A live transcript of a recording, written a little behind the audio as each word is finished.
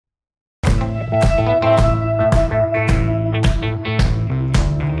You're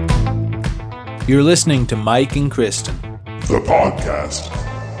listening to Mike and Kristen, the podcast.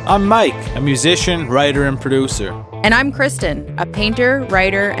 I'm Mike, a musician, writer, and producer. And I'm Kristen, a painter,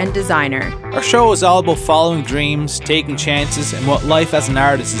 writer, and designer. Our show is all about following dreams, taking chances, and what life as an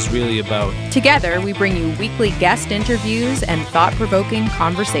artist is really about. Together, we bring you weekly guest interviews and thought-provoking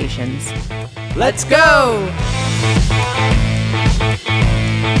conversations. Let's go!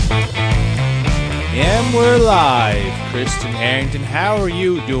 And we're live. Kristen Harrington, how are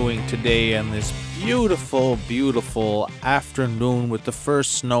you doing today on this beautiful, beautiful afternoon with the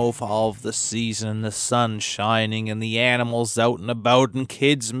first snowfall of the season and the sun shining and the animals out and about and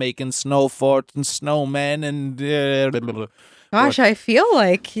kids making snow forts and snowmen and... Gosh, I feel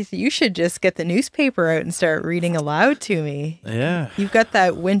like you should just get the newspaper out and start reading aloud to me. Yeah. You've got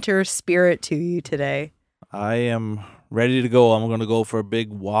that winter spirit to you today. I am ready to go. I'm going to go for a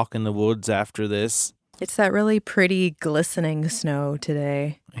big walk in the woods after this. It's that really pretty glistening snow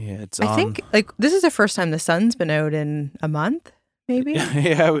today. Yeah, it's I think this is the first time the sun's been out in a month, maybe?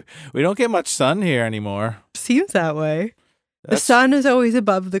 Yeah, we don't get much sun here anymore. Seems that way. The sun is always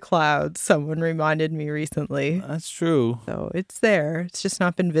above the clouds, someone reminded me recently. That's true. So it's there. It's just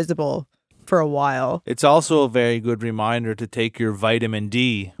not been visible for a while. It's also a very good reminder to take your vitamin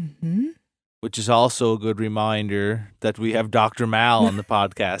D, which is also a good reminder that we have Dr. Mal on the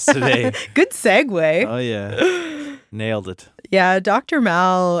podcast today. Good segue. Oh, yeah. Nailed it. Yeah, Dr.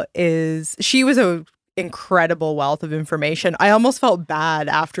 Mal she was an incredible wealth of information. I almost felt bad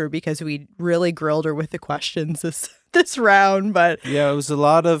after because we really grilled her with the questions this round, but yeah, it was a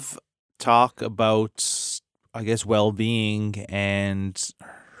lot of talk about, I guess, well-being and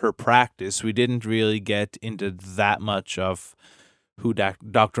her practice. We didn't really get into that much of who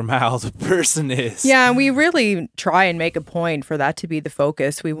Dr. Mal, the person, is. Yeah, and we really try and make a point for that to be the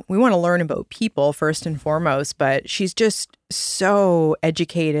focus. We want to learn about people first and foremost, but she's just so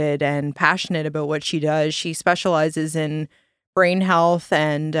educated and passionate about what she does. She specializes in brain health,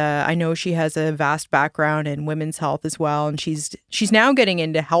 and I know she has a vast background in women's health as well. And she's now getting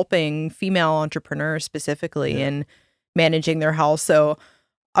into helping female entrepreneurs specifically in managing their health. So,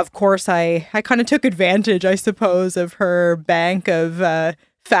 of course, I kind of took advantage, I suppose, of her bank of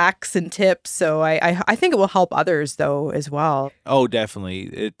facts and tips. So I think it will help others, though, as well. Oh, definitely.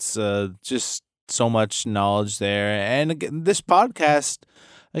 It's just so much knowledge there. And again, this podcast,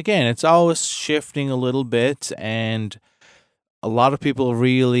 again, it's always shifting a little bit, and a lot of people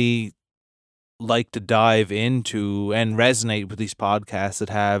really like to dive into and resonate with these podcasts that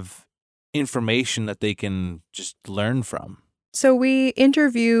have information that they can just learn from. So we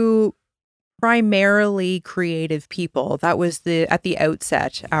interview primarily creative people. That was at the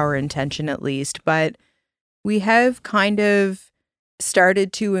outset, our intention at least. But we have kind of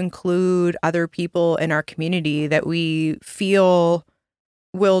started to include other people in our community that we feel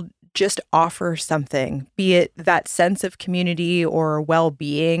will just offer something, be it that sense of community or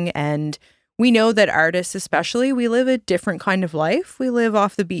well-being. And we know that artists especially, we live a different kind of life. We live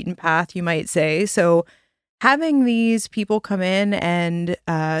off the beaten path, you might say. So having these people come in and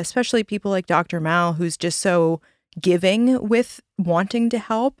especially people like Dr. Mal, who's just so giving with wanting to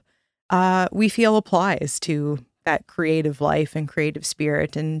help, we feel applies to that creative life and creative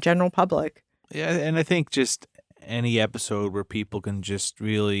spirit in general public. Yeah, and I think just any episode where people can just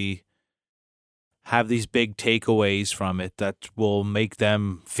really have these big takeaways from it that will make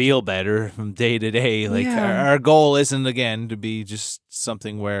them feel better from day to day. Like our goal isn't, again, to be just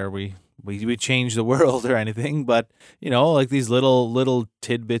something where we change the world or anything, but like these little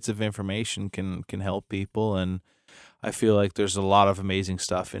tidbits of information can help people, and I feel like there's a lot of amazing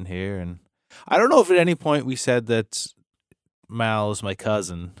stuff in here. And I don't know if at any point we said that Mal is my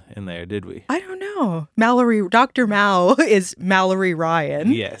cousin in there, did we? I don't know. Mallory, Dr. Mal is Mallory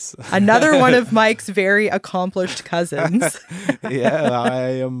Ryan. Yes. Another one of Mike's very accomplished cousins. Yeah,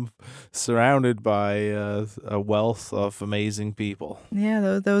 I am surrounded by a wealth of amazing people.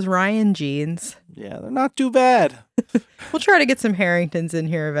 Yeah, those Ryan genes. Yeah, they're not too bad. We'll try to get some Harringtons in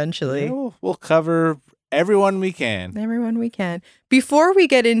here eventually. Yeah, we'll cover everyone we can. Everyone we can. Before we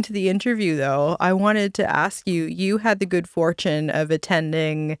get into the interview, though, I wanted to ask you had the good fortune of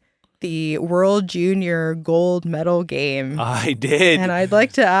attending the World Junior Gold Medal game. I did. And I'd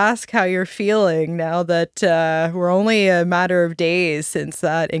like to ask how you're feeling now that we're only a matter of days since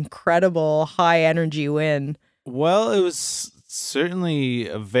that incredible high energy win. Well, it was certainly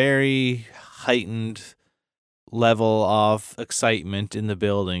a very heightened level of excitement in the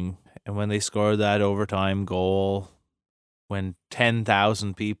building. And when they scored that overtime goal, when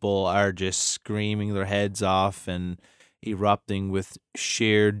 10,000 people are just screaming their heads off, and erupting with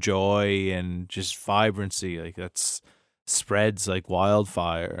sheer joy and just vibrancy. Like that's spreads like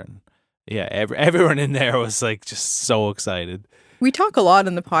wildfire. And yeah, everyone in there was like just so excited. We talk a lot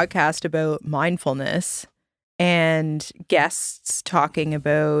on the podcast about mindfulness and guests talking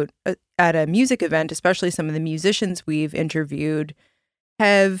about at a music event, especially some of the musicians we've interviewed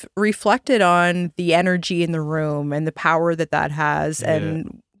have reflected on the energy in the room and the power that that has. Yeah.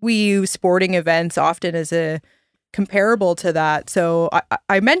 And we use sporting events often as a comparable to that. So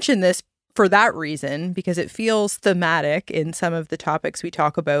I mention this for that reason, because it feels thematic in some of the topics we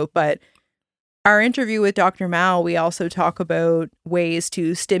talk about. But our interview with Dr. Mal, we also talk about ways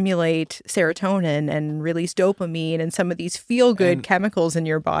to stimulate serotonin and release dopamine and some of these feel-good chemicals in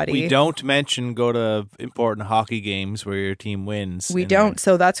your body. We don't mention go to important hockey games where your team wins. We don't.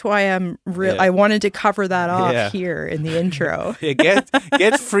 So that's why I wanted to cover that off here in the intro.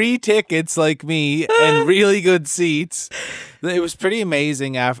 Get free tickets like me and really good seats. It was pretty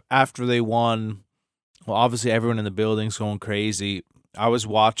amazing after they won. Well, obviously everyone in the building's going crazy. I was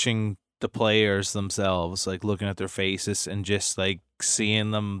watching the players themselves, like looking at their faces and just like seeing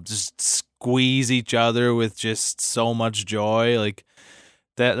them just squeeze each other with just so much joy. Like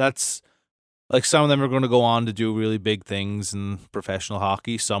that's like some of them are going to go on to do really big things in professional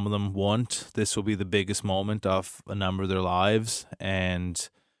hockey. Some of them won't. This will be the biggest moment of a number of their lives, and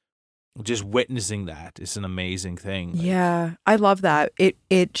just witnessing that is an amazing thing. Like, yeah, I love that.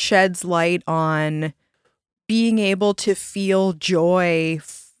 It sheds light on being able to feel joy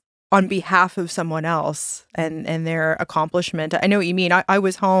on behalf of someone else and their accomplishment. I know what you mean. I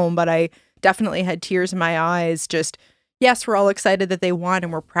was home, but I definitely had tears in my eyes. Just, yes, we're all excited that they won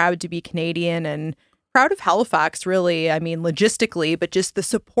and we're proud to be Canadian and proud of Halifax, really. I mean, logistically, but just the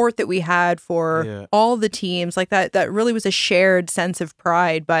support that we had for all the teams, like that really was a shared sense of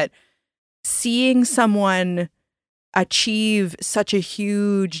pride. But seeing someone achieve such a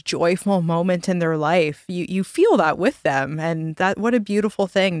huge, joyful moment in their life, you feel that with them, and that what a beautiful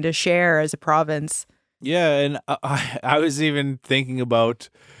thing to share as a province. Yeah, and I was even thinking about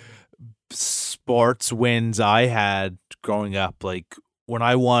sports wins I had growing up, like when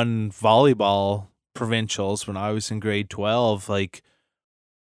I won volleyball provincials when I was in grade 12. Like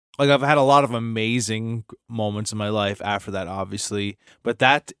I've had a lot of amazing moments in my life after that, obviously, but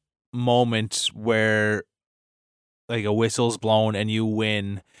that moment where like a whistle's blown and you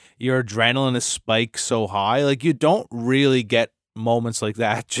win, your adrenaline is spiked so high. Like you don't really get moments like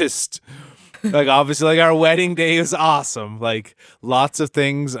that. Just like obviously like our wedding day is awesome. Like lots of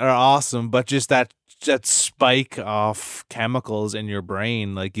things are awesome, but just that spike of chemicals in your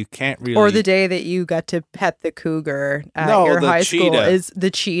brain, like you can't really. Or the day that you got to pet the cougar at your high school is the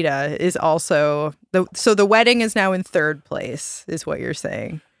cheetah is also so the wedding is now in third place, is what you're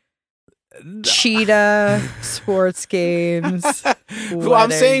saying. Cheetah, sports games. Well,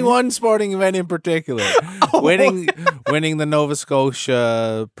 I'm saying one sporting event in particular. Winning the Nova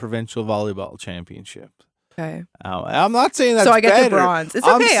Scotia Provincial Volleyball Championship. Okay. I'm not saying that's so I get better. the bronze. It's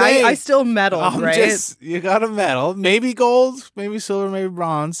okay. I still medaled, right? You got a medal. Maybe gold, maybe silver, maybe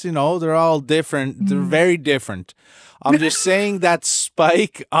bronze. You know, they're all different. They're very different. I'm just saying that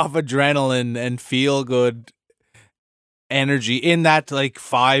spike of adrenaline and feel good energy in that like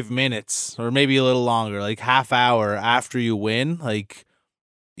 5 minutes or maybe a little longer, like half hour after you win, like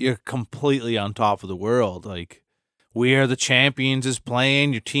you're completely on top of the world. Like we are the champions is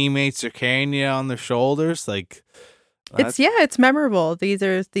playing, your teammates are carrying you on their shoulders. Like it's memorable. These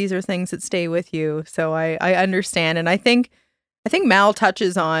are things that stay with you. So I understand, and I think Mal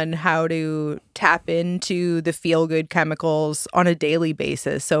touches on how to tap into the feel good chemicals on a daily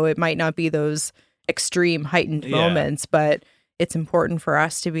basis. So it might not be those extreme heightened moments, but it's important for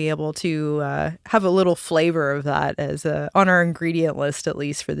us to be able to have a little flavor of that as on our ingredient list, at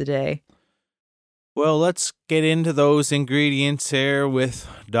least for the day. Well, let's get into those ingredients here with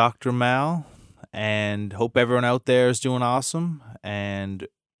Dr. Mal, and hope everyone out there is doing awesome, and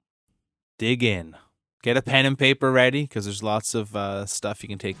dig in. Get a pen and paper ready because there's lots of stuff you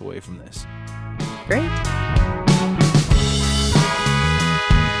can take away from this. Great.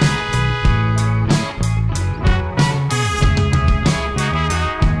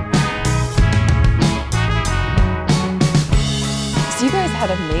 You guys had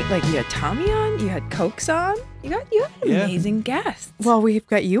you had Tommy on, you had Cokes on, you had amazing guests. Well, we've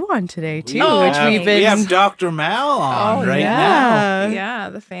got you on today too, we have Dr. Mal on now. Yeah,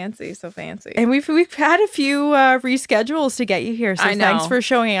 the fancy, so fancy. And we've had a few reschedules to get you here, so thanks for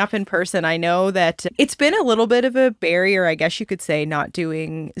showing up in person. I know that it's been a little bit of a barrier, I guess you could say, not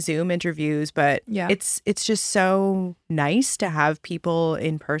doing Zoom interviews, but it's just so nice to have people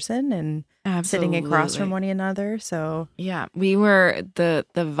in person and sitting across from Absolutely. one another. So Yeah, we were the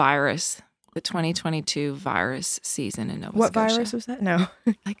virus, the 2022 virus season in Nova what Scotia. virus was that? No.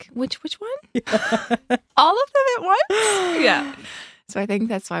 Like which one? All of them at once? Yeah. So I think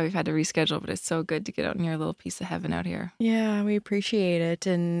that's why we've had to reschedule, but it's so good to get out in your little piece of heaven out here. Yeah, we appreciate it.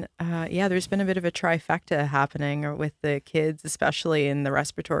 And yeah, there's been a bit of a trifecta happening with the kids, especially in the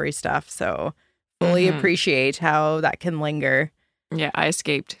respiratory stuff. So fully appreciate how that can linger. Yeah, I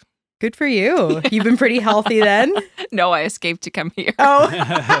escaped. Good for you. You've been pretty healthy then? No, I escaped to come here.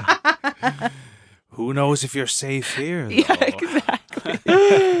 Oh. Who knows if you're safe here? Though? Yeah,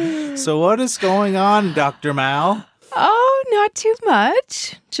 exactly. So what is going on, Dr. Mal? Oh, not too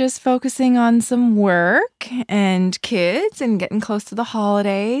much. Just focusing on some work and kids and getting close to the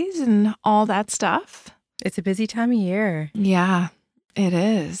holidays and all that stuff. It's a busy time of year. Yeah, it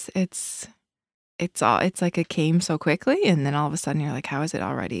is. It's like it came so quickly, and then all of a sudden you're like, how is it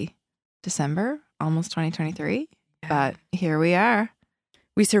already December? Almost 2023? But here we are.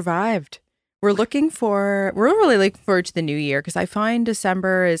 We survived. We're really looking forward to the new year because I find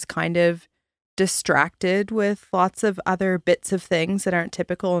December is kind of distracted with lots of other bits of things that aren't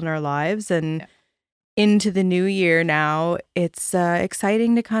typical in our lives. And into the new year now, it's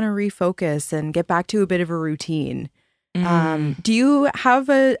exciting to kind of refocus and get back to a bit of a routine. Do you have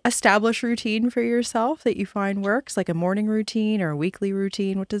a established routine for yourself that you find works, like a morning routine or a weekly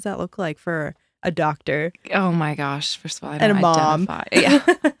routine? What does that look like for a doctor? Oh my gosh. First of all, I And don't a mom. identify.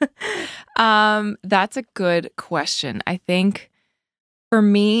 Yeah. That's a good question. I think for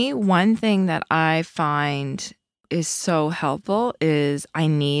me, one thing that I find is so helpful is I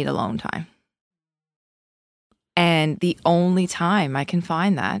need alone time. And the only time I can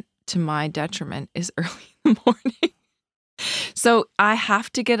find that, to my detriment, is early in the morning. So I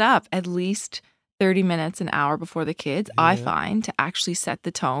have to get up at least 30 minutes, an hour before the kids, I find, to actually set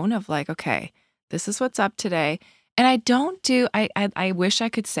the tone of like, okay, this is what's up today. And I don't do, I wish I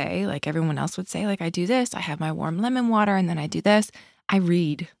could say, like everyone else would say, like I do this, I have my warm lemon water, and then I do this. I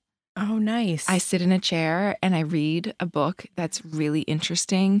read. Oh, nice. I sit in a chair and I read a book that's really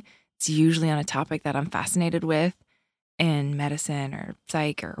interesting. It's usually on a topic that I'm fascinated with in medicine or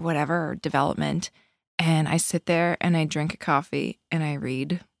psych or whatever, or development. And I sit there and I drink a coffee and I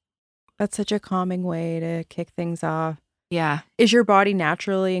read. That's such a calming way to kick things off. Yeah. Is your body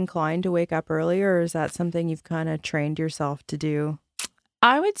naturally inclined to wake up early, or is that something you've kind of trained yourself to do?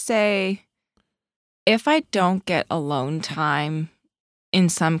 I would say if I don't get alone time in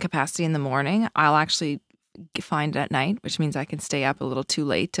some capacity in the morning, I'll actually find it at night, which means I can stay up a little too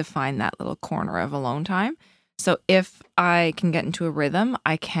late to find that little corner of alone time. So if I can get into a rhythm,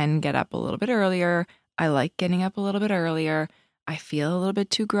 I can get up a little bit earlier. I like getting up a little bit earlier. I feel a little bit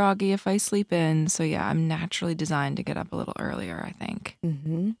too groggy if I sleep in. So yeah, I'm naturally designed to get up a little earlier, I think.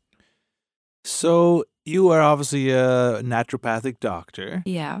 Mm-hmm. So you are obviously a naturopathic doctor.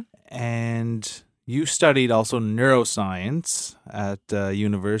 Yeah. And you studied also neuroscience at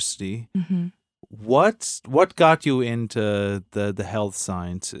university. Mm-hmm. What got you into the health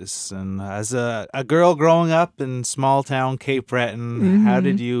sciences? And as a girl growing up in small town Cape Breton, how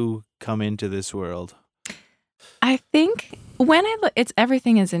did you come into this world? I think when I look,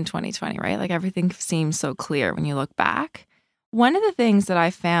 everything is in 2020, right? Like everything seems so clear when you look back. One of the things that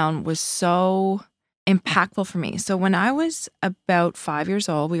I found was so impactful for me. So when I was about 5 years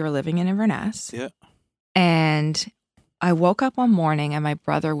old, we were living in Inverness. Yeah. And I woke up one morning and my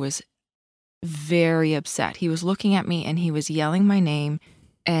brother was very upset. He was looking at me and he was yelling my name,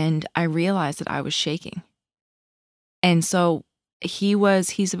 and I realized that I was shaking. And so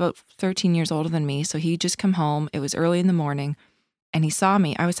he's about 13 years older than me. So he just come home. It was early in the morning and he saw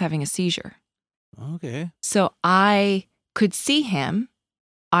me. I was having a seizure. Okay. So I could see him.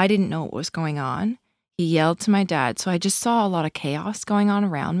 I didn't know what was going on. He yelled to my dad. So I just saw a lot of chaos going on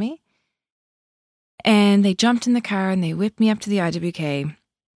around me. And they jumped in the car and they whipped me up to the IWK.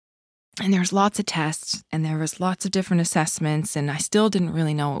 And there was lots of tests and there was lots of different assessments. And I still didn't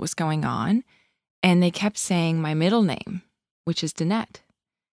really know what was going on. And they kept saying my middle name, which is Danette.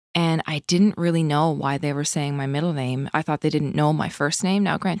 And I didn't really know why they were saying my middle name. I thought they didn't know my first name.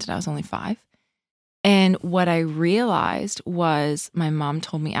 Now, granted, I was only 5. And what I realized was my mom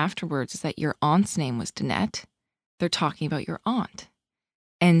told me afterwards is that your aunt's name was Danette. They're talking about your aunt.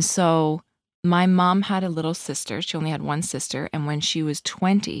 And so my mom had a little sister. She only had one sister. And when she was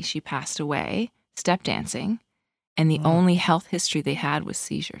 20, she passed away step dancing. And the only health history they had was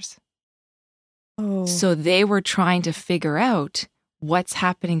seizures. Oh. So they were trying to figure out what's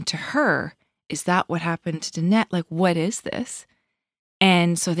happening to her. Is that what happened to Danette? Like, what is this?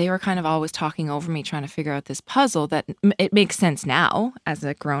 And so they were kind of always talking over me, trying to figure out this puzzle that it makes sense now as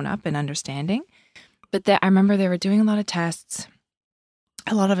a grown up and understanding. But I remember they were doing a lot of tests,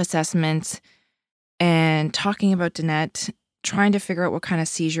 a lot of assessments, and talking about Danette, trying to figure out what kind of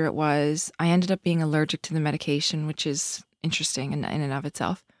seizure it was. I ended up being allergic to the medication, which is interesting in and of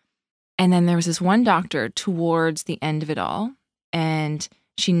itself. And then there was this one doctor towards the end of it all, and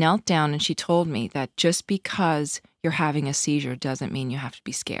she knelt down and she told me that just because you're having a seizure doesn't mean you have to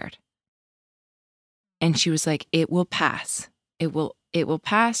be scared. And she was like, it will pass. It will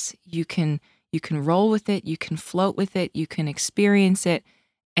pass. You can roll with it. You can float with it. You can experience it,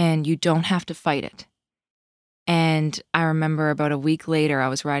 and you don't have to fight it. And I remember about a week later, I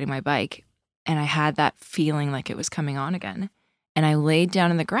was riding my bike and I had that feeling like it was coming on again. And I laid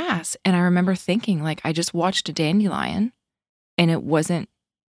down in the grass and I remember thinking, like, I just watched a dandelion and it wasn't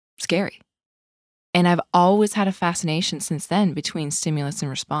scary. And I've always had a fascination since then between stimulus and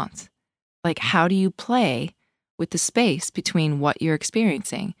response. Like, how do you play with the space between what you're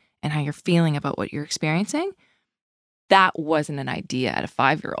experiencing and how you're feeling about what you're experiencing? That wasn't an idea at a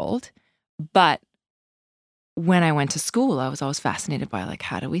 5-year-old. But when I went to school, I was always fascinated by, like,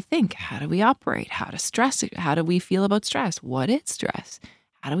 how do we think? How do we operate? How to stress? How do we feel about stress? What is stress?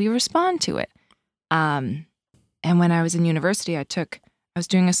 How do we respond to it? And when I was in university, I was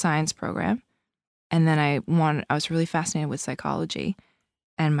doing a science program, and then I was really fascinated with psychology.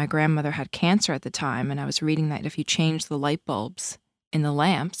 And my grandmother had cancer at the time, and I was reading that if you change the light bulbs in the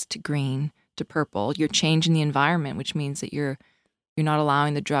lamps to green to purple, you're changing the environment, which means that you're not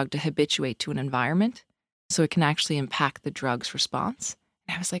allowing the drug to habituate to an environment, so it can actually impact the drug's response.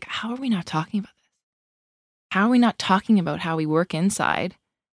 And I was like, how are we not talking about this? How are we not talking about how we work inside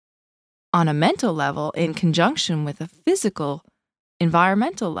on a mental level in conjunction with a physical,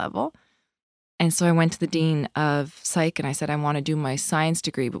 environmental level? And so I went to the dean of psych and I said, I want to do my science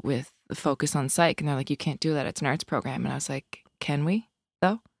degree, but with the focus on psych. And they're like, you can't do that. It's an arts program. And I was like, can we,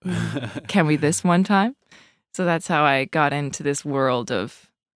 though? Can we this one time? So that's how I got into this world of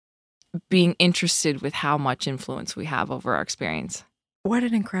being interested with how much influence we have over our experience. What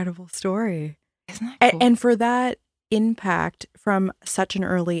an incredible story. Isn't that cool? And for that impact from such an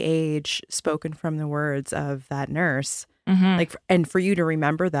early age, spoken from the words of that nurse, like, and for you to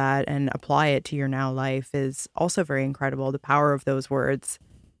remember that and apply it to your now life is also very incredible. The power of those words.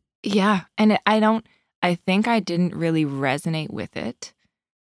 Yeah. And I think I didn't really resonate with it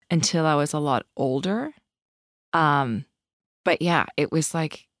until I was a lot older. But yeah, it was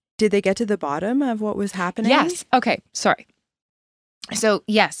like, did they get to the bottom of what was happening? Yes. Okay. Sorry. So,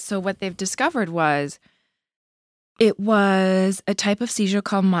 yes. So what they've discovered was it was a type of seizure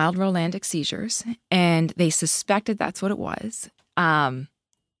called mild Rolandic seizures, and they suspected that's what it was. And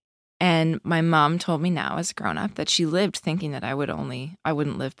my mom told me now as a grown-up that she lived thinking that I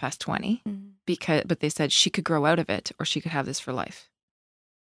wouldn't live past 20 but they said she could grow out of it or she could have this for life.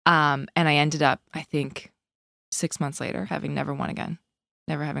 And I ended up, I think, 6 months later, never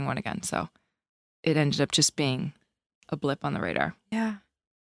having one again. So it ended up just being a blip on the radar. Yeah.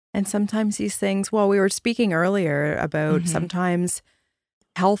 And sometimes these things, well, we were speaking earlier about sometimes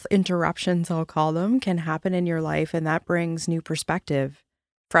health interruptions, I'll call them, can happen in your life, and that brings new perspective,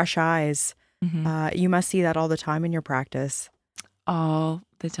 fresh eyes. You must see that all the time in your practice. All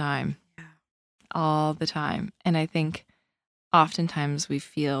the time. Yeah. All the time. And I think oftentimes we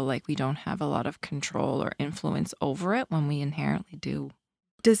feel like we don't have a lot of control or influence over it when we inherently do.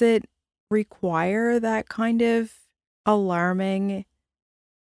 Does it require that kind of alarming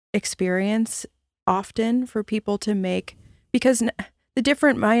experience often for people to make? Because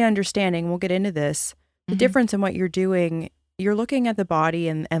my understanding, we'll get into this, the difference in what you're doing, you're looking at the body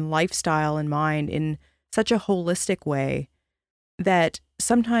and lifestyle and mind in such a holistic way that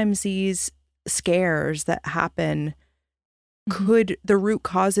sometimes these scares that happen the root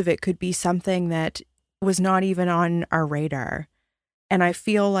cause of it could be something that was not even on our radar. And I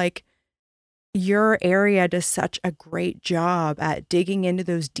feel like your area does such a great job at digging into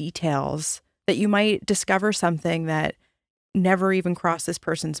those details that you might discover something that never even crossed this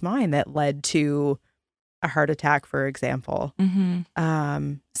person's mind that led to a heart attack, for example.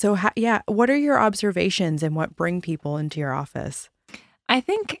 So what are your observations and what bring people into your office? I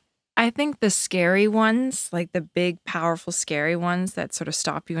think the scary ones, like the big, powerful, scary ones that sort of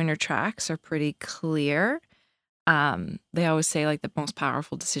stop you in your tracks, are pretty clear. They always say, like, the most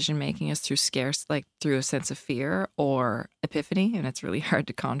powerful decision making is through scares, like through a sense of fear or epiphany, and it's really hard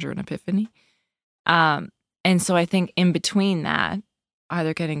to conjure an epiphany. And so I think in between that,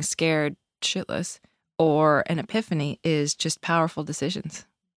 either getting scared shitless or an epiphany is just powerful decisions.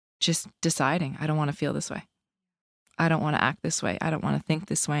 Just deciding, I don't want to feel this way. I don't want to act this way. I don't want to think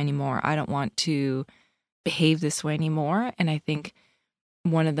this way anymore. I don't want to behave this way anymore. And I think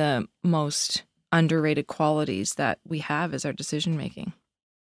one of the most underrated qualities that we have is our decision making.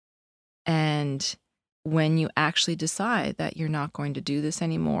 And when you actually decide that you're not going to do this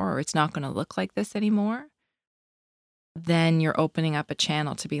anymore, or it's not going to look like this anymore, then you're opening up a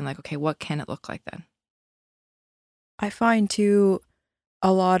channel to being like, okay, what can it look like then? I find too,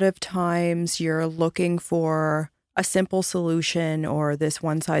 a lot of times you're looking for a simple solution or this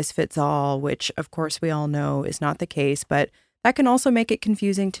one size fits all, which of course we all know is not the case, but that can also make it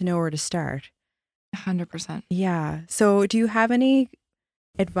confusing to know where to start. 100%. Yeah. So do you have any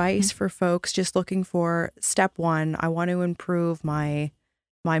advice for folks just looking for step one? I want to improve my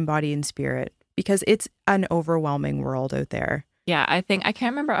mind, body, and spirit, because it's an overwhelming world out there. Yeah, I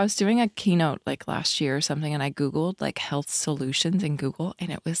can't remember. I was doing a keynote like last year or something, and I Googled like health solutions in Google,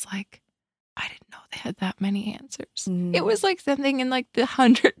 and it was like, I didn't know they had that many answers. It was like something in like the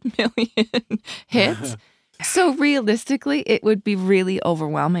 100 million hits. So realistically, it would be really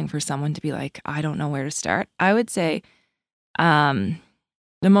overwhelming for someone to be like, I don't know where to start. I would say the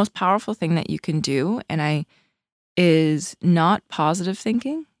most powerful thing that you can do is not positive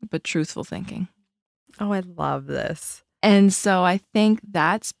thinking, but truthful thinking. Oh, I love this. And so I think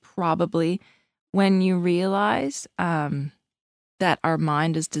that's probably when you realize that our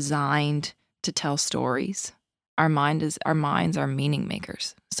mind is designed to tell stories. Our minds are meaning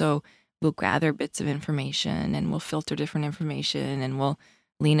makers. So we'll gather bits of information and we'll filter different information and we'll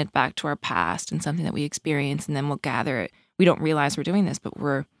lean it back to our past and something that we experience, and then we'll gather it. We don't realize we're doing this, but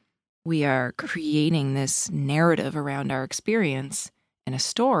we are creating this narrative around our experience and a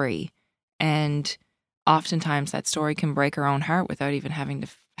story. And oftentimes that story can break our own heart without even having to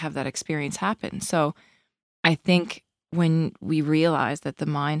have that experience happen. So I think when we realize that the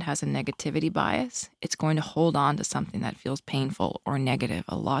mind has a negativity bias, it's going to hold on to something that feels painful or negative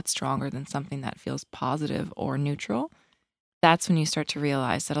a lot stronger than something that feels positive or neutral. That's when you start to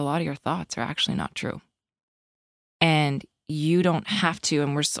realize that a lot of your thoughts are actually not true. And you don't have to,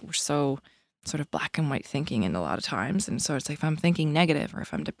 and we're so sort of black and white thinking in a lot of times. And so it's like, if I'm thinking negative, or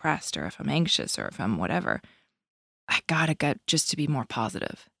if I'm depressed, or if I'm anxious, or if I'm whatever, I gotta get just to be more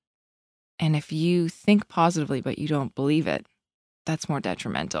positive. And if you think positively, but you don't believe it, that's more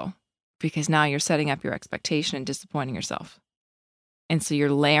detrimental, because now you're setting up your expectation and disappointing yourself. And so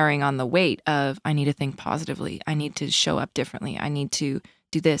you're layering on the weight of, I need to think positively. I need to show up differently. I need to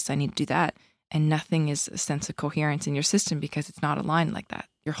do this. I need to do that. And nothing is a sense of coherence in your system because it's not aligned like that.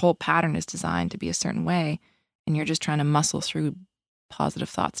 Your whole pattern is designed to be a certain way, and you're just trying to muscle through positive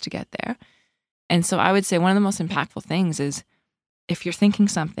thoughts to get there. And so I would say one of the most impactful things is, if you're thinking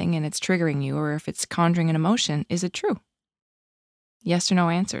something and it's triggering you, or if it's conjuring an emotion, is it true? Yes or no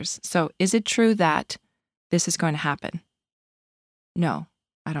answers. So is it true that this is going to happen? No,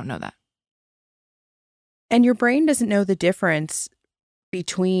 I don't know that. And your brain doesn't know the difference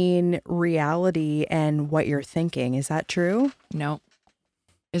between reality and what you're thinking. Is that true? No.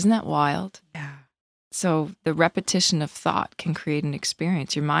 Isn't that wild? Yeah. So the repetition of thought can create an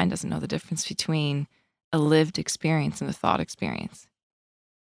experience. Your mind doesn't know the difference between a lived experience and a thought experience.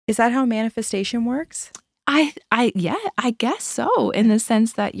 Is that how manifestation works? Yeah, I guess so, in the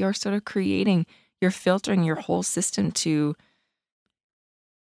sense that you're sort of you're filtering your whole system to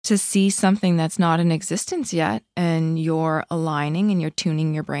see something that's not in existence yet, and you're aligning and you're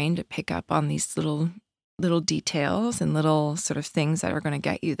tuning your brain to pick up on these little details and little sort of things that are going to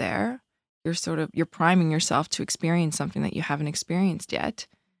get you there. You're priming yourself to experience something that you haven't experienced yet.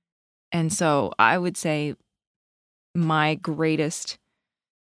 And so I would say my greatest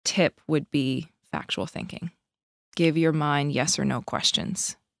tip would be factual thinking. Give your mind yes or no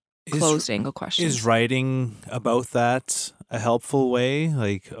questions. Closed angle questions. Is writing about that a helpful way?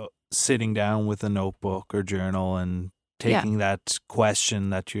 Like sitting down with a notebook or journal and taking that question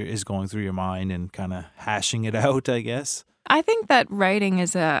that is going through your mind and kind of hashing it out, I guess? I think that writing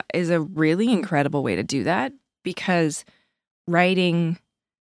is a really incredible way to do that, because writing,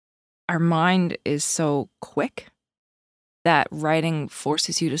 our mind is so quick that writing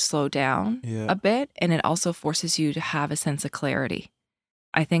forces you to slow down a bit, and it also forces you to have a sense of clarity.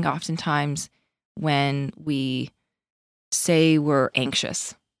 I think oftentimes when we say we're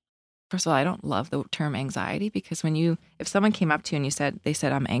anxious, first of all, I don't love the term anxiety, because if someone came up to you and they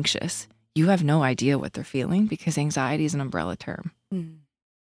said, I'm anxious, you have no idea what they're feeling, because anxiety is an umbrella term. Mm.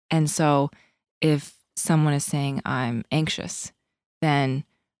 And so if someone is saying, I'm anxious, then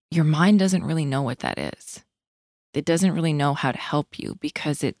your mind doesn't really know what that is. It doesn't really know how to help you,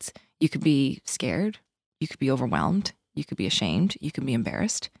 because you could be scared, you could be overwhelmed, you could be ashamed, you could be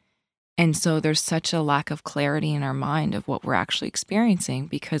embarrassed. And so there's such a lack of clarity in our mind of what we're actually experiencing,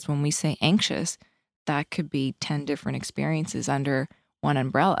 because when we say anxious, that could be 10 different experiences under one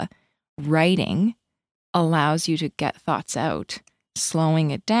umbrella. Writing allows you to get thoughts out,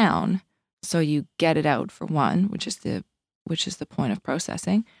 slowing it down so you get it out, for one, which is the point of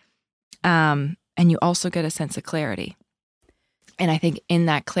processing. And you also get a sense of clarity. And I think in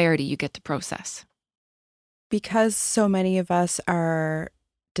that clarity, you get to process. Because so many of us are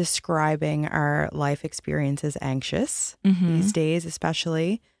describing our life experience as anxious these days,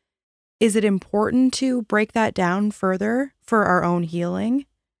 especially, is it important to break that down further for our own healing?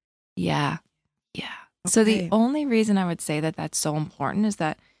 Yeah. Yeah. Okay. So the only reason I would say that that's so important is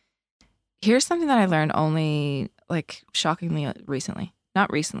that here's something that I learned only, like, shockingly recently.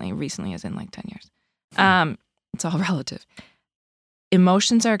 Not recently as in like 10 years. It's all relative.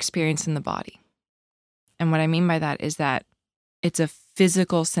 Emotions are experienced in the body. And what I mean by that is that it's a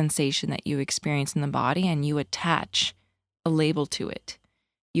physical sensation that you experience in the body, and you attach a label to it.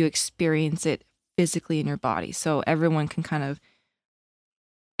 You experience it physically in your body. So everyone can kind of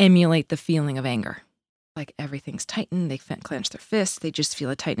emulate the feeling of anger. Like everything's tightened, they clench their fists, they just feel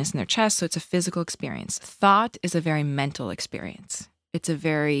a tightness in their chest. So it's a physical experience. Thought is a very mental experience. It's a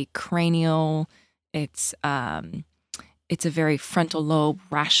very cranial, it's a very frontal lobe,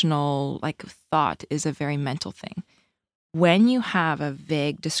 rational, like thought is a very mental thing. When you have a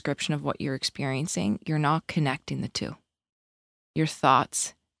vague description of what you're experiencing, you're not connecting the two, your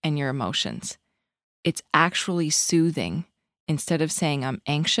thoughts and your emotions. It's actually soothing, instead of saying I'm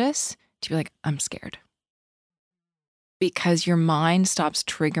anxious, to be like, I'm scared. Because your mind stops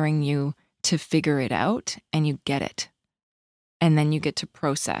triggering you to figure it out, and you get it. And then you get to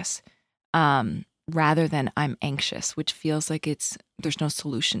process, rather than I'm anxious, which feels like there's no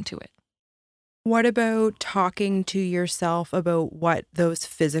solution to it. What about talking to yourself about what those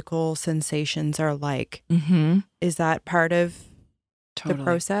physical sensations are like? Mm-hmm. Is that part of Totally. the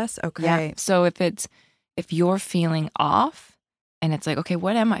process? Okay. Yeah. So if you're feeling off, and it's like, okay,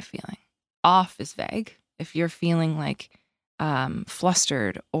 what am I feeling? Off is vague. If you're feeling like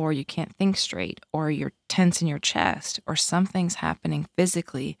flustered, or you can't think straight, or you're tense in your chest, or something's happening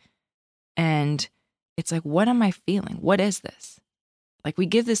physically, and it's like, what am I feeling? What is this? Like, we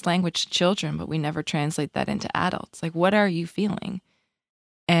give this language to children, but we never translate that into adults. Like, what are you feeling?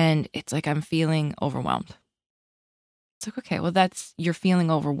 And it's like, I'm feeling overwhelmed. It's like, okay, well, you're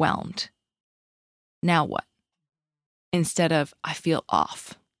feeling overwhelmed. Now what? Instead of, I feel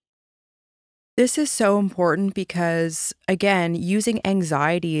off. This is so important because, again, using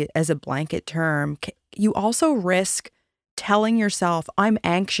anxiety as a blanket term, you also risk telling yourself, I'm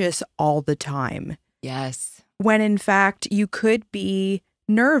anxious all the time. Yes. When in fact, you could be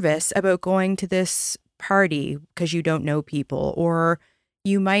nervous about going to this party because you don't know people, or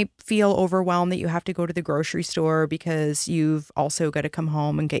you might feel overwhelmed that you have to go to the grocery store because you've also got to come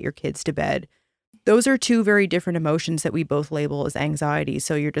home and get your kids to bed. Those are two very different emotions that we both label as anxiety.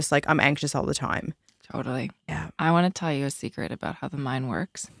 So you're just like, I'm anxious all the time. Totally. Yeah. I want to tell you a secret about how the mind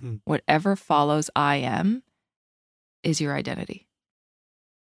works. Whatever follows I am is your identity.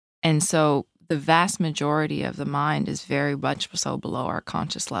 And so the vast majority of the mind is very much so below our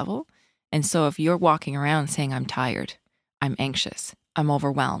conscious level. And so if you're walking around saying, I'm tired, I'm anxious, I'm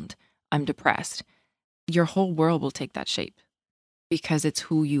overwhelmed, I'm depressed, your whole world will take that shape because it's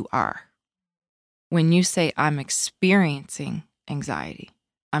who you are. When you say, I'm experiencing anxiety,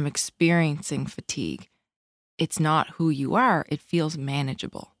 I'm experiencing fatigue, it's not who you are. It feels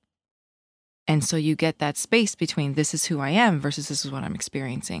manageable. And so you get that space between this is who I am versus this is what I'm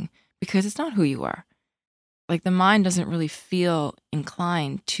experiencing, because it's not who you are. Like, the mind doesn't really feel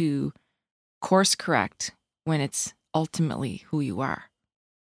inclined to course correct when it's ultimately who you are.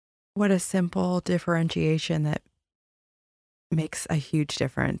 What a simple differentiation that makes a huge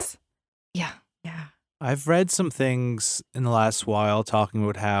difference. Yeah. Yeah. I've read some things in the last while talking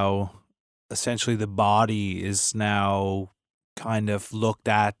about how essentially the body is now kind of looked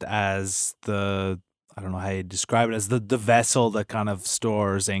at as I don't know how you describe it, as the vessel that kind of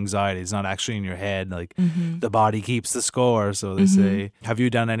stores anxiety. It's not actually in your head. Like, the body keeps the score, so they say. Have you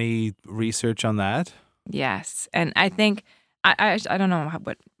done any research on that? Yes. And I think, I don't know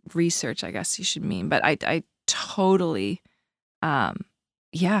what research I guess you should mean, but I totally,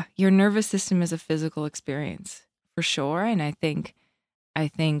 yeah, your nervous system is a physical experience for sure. And I think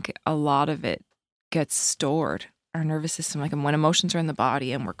a lot of it gets stored. Our nervous system, like when emotions are in the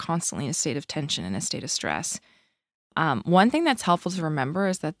body and we're constantly in a state of tension and a state of stress. One thing that's helpful to remember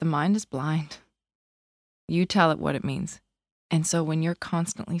is that the mind is blind. You tell it what it means. And so when you're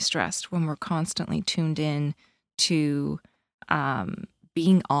constantly stressed, when we're constantly tuned in to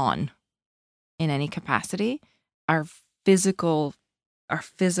being on, in any capacity, our physical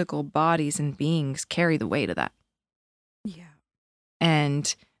bodies and beings carry the weight of that. Yeah.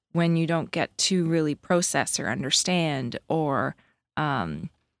 And when you don't get to really process or understand or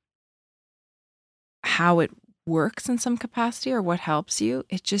how it works in some capacity or what helps you,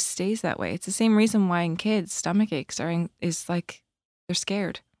 it just stays that way. It's the same reason why in kids stomach aches is like they're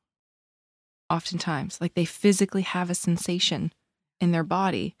scared. Oftentimes, like they physically have a sensation in their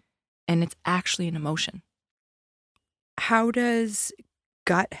body and it's actually an emotion. How does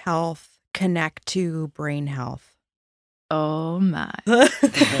gut health connect to brain health? Oh my.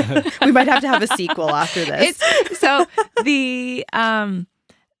 We might have to have a sequel after this. So the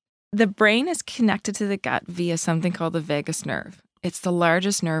brain is connected to the gut via something called the vagus nerve. It's the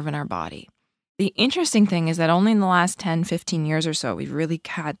largest nerve in our body. The interesting thing is that only in the last 10, 15 years or so, we've really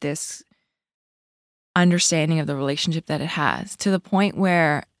had this understanding of the relationship that it has, to the point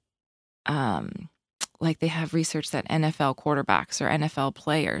where like they have research that NFL quarterbacks or NFL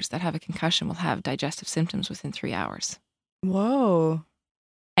players that have a concussion will have digestive symptoms within 3 hours. Whoa.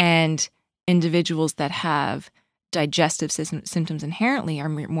 And individuals that have digestive symptoms inherently are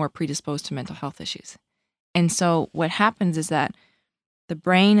more predisposed to mental health issues. And so what happens is that the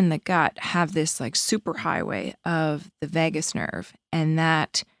brain and the gut have this like superhighway of the vagus nerve, and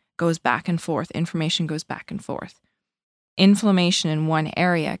that goes back and forth. Information goes back and forth. Inflammation in one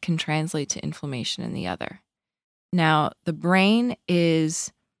area can translate to inflammation in the other. Now, the brain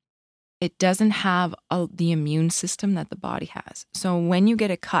it doesn't have the immune system that the body has. So when you get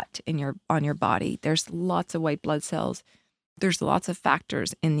a cut on your body, there's lots of white blood cells. There's lots of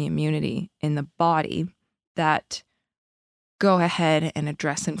factors in the immunity in the body that go ahead and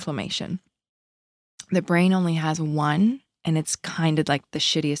address inflammation. The brain only has one, and it's kind of like the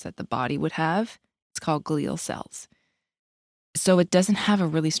shittiest that the body would have. It's called glial cells. So it doesn't have a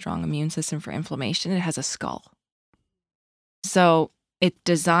really strong immune system for inflammation. It has a skull. So it's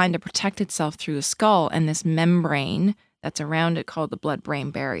designed to protect itself through the skull and this membrane that's around it called the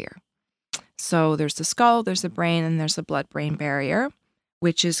blood-brain barrier. So there's the skull, there's the brain, and there's the blood-brain barrier,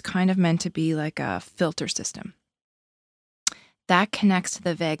 which is kind of meant to be like a filter system. That connects to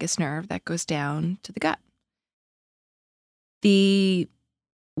the vagus nerve that goes down to the gut.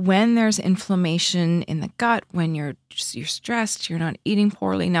 When there's inflammation in the gut, when you're stressed, you're not eating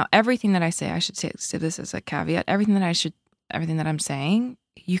poorly. Now, everything that I say, I should say this as a caveat, everything that I'm saying,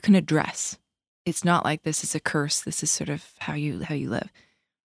 you can address. It's not like this is a curse. This is sort of how you live.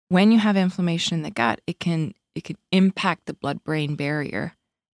 When you have inflammation in the gut, it can impact the blood-brain barrier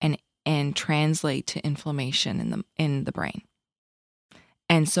and translate to inflammation in the brain.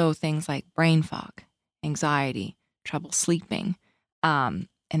 And so things like brain fog, anxiety, trouble sleeping. And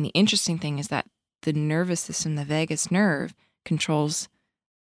the interesting thing is that the nervous system, the vagus nerve, controls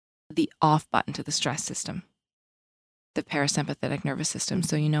the off button to the stress system, the parasympathetic nervous system.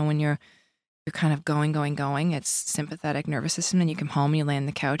 So, when you're kind of going, it's sympathetic nervous system. And you come home, you lay on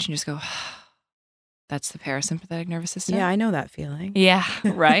the couch and you just go, that's the parasympathetic nervous system. Yeah, I know that feeling. Yeah,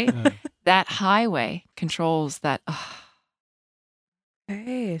 right? That highway controls that.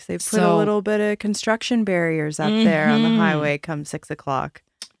 Okay, so they put a little bit of construction barriers up there on the highway come 6 o'clock.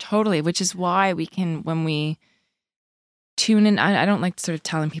 Totally, which is why we can, when we tune in, I don't like sort of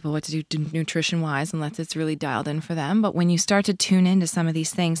telling people what to do nutrition-wise unless it's really dialed in for them, but when you start to tune into some of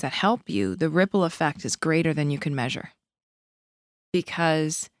these things that help you, the ripple effect is greater than you can measure.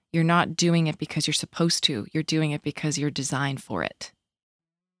 Because you're not doing it because you're supposed to, you're doing it because you're designed for it.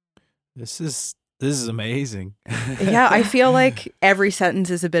 This is amazing. Yeah, I feel like every sentence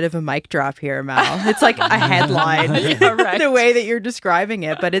is a bit of a mic drop here, Mal. It's like a headline, right. The way that you're describing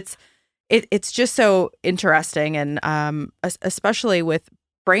it. But it's just so interesting. And especially with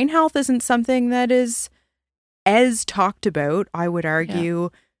brain health isn't something that is as talked about, I would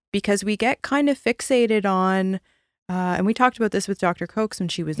argue, because we get kind of fixated on, and we talked about this with Dr. Cokes when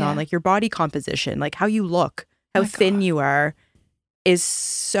she was on, like your body composition, like how you look, how thin you are is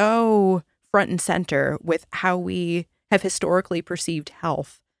so front and center with how we have historically perceived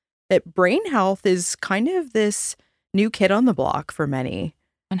health, that brain health is kind of this new kid on the block for many.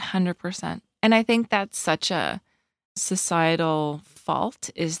 100%. And I think that's such a societal fault,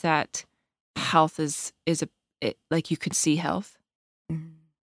 is that health is like you could see health. Mm-hmm.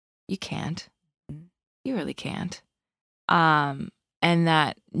 You can't. Mm-hmm. You really can't. And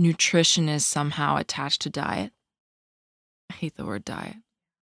that nutrition is somehow attached to diet. I hate the word diet.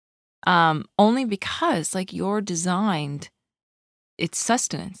 Only because like you're designed, it's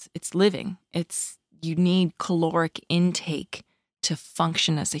sustenance, it's living, you need caloric intake to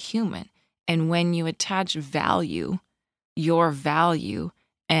function as a human. And when you attach your value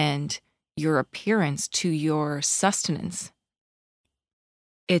and your appearance to your sustenance.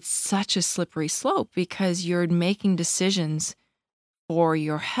 It's such a slippery slope because you're making decisions for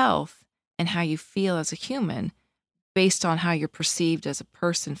your health and how you feel as a human based on how you're perceived as a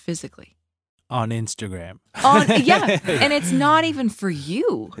person physically. On Instagram. Yeah. And it's not even for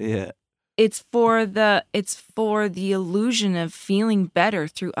you. Yeah. It's for the illusion of feeling better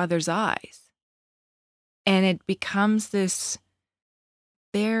through others' eyes. And it becomes this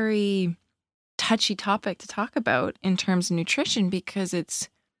very touchy topic to talk about in terms of nutrition because it's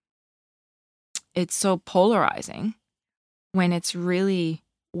so polarizing when it's really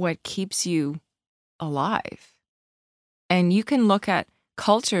what keeps you alive. And you can look at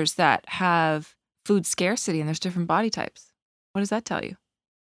cultures that have food scarcity and there's different body types. What does that tell you?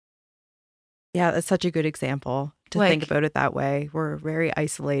 Yeah, that's such a good example to think about it that way. We're very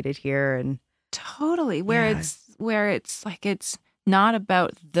isolated here, and totally where it's like it's not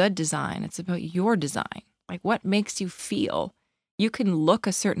about the design, it's about your design. Like what makes you feel. You can look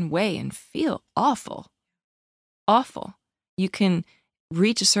a certain way and feel awful. You can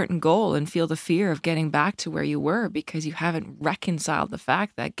reach a certain goal and feel the fear of getting back to where you were because you haven't reconciled the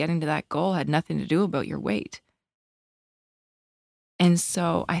fact that getting to that goal had nothing to do about your weight. And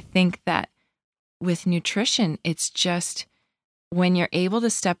so I think that with nutrition, it's just when you're able to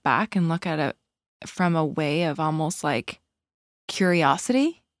step back and look at it from a way of almost like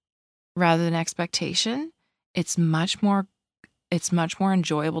curiosity rather than expectation, it's much more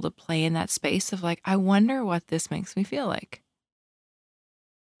enjoyable to play in that space of like, I wonder what this makes me feel like.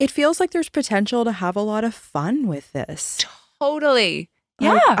 It feels like there's potential to have a lot of fun with this. Totally.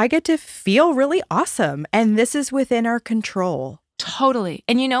 Yeah. Like, I get to feel really awesome, and this is within our control. Totally.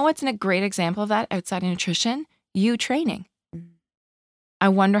 And you know what's a great example of that outside of nutrition? You training. I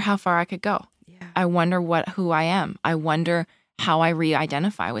wonder how far I could go. Yeah. I wonder who I am. I wonder how I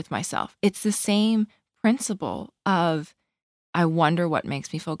re-identify with myself. It's the same principle of I wonder what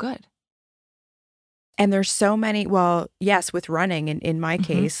makes me feel good. And there's so many, well, yes, with running, and in my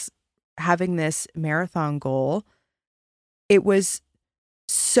case, having this marathon goal, it was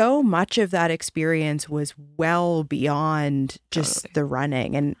so much of that experience was well beyond just the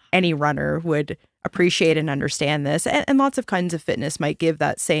running. And any runner would appreciate and understand this. And lots of kinds of fitness might give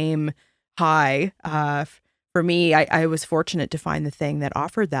that same high. For me, I was fortunate to find the thing that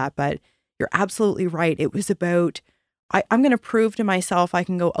offered that. But you're absolutely right. It was about, I'm going to prove to myself I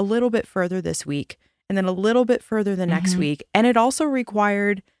can go a little bit further this week and then a little bit further the next week. And it also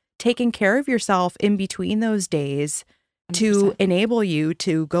required taking care of yourself in between those days 100%. To enable you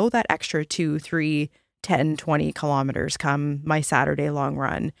to go that extra 2, 3, 10, 20 kilometers come my Saturday long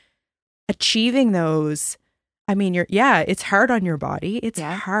run. Achieving those, I mean, it's hard on your body. It's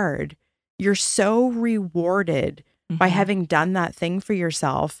hard. You're so rewarded by having done that thing for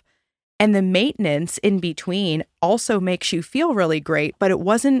yourself. And the maintenance in between also makes you feel really great, but it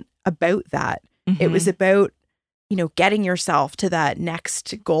wasn't about that. It was about, getting yourself to that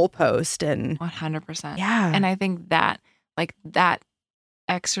next goalpost. And 100%. Yeah. And I think that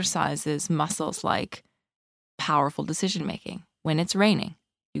exercises muscles like powerful decision making. When it's raining,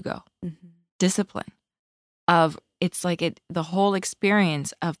 you go. Discipline it's like the whole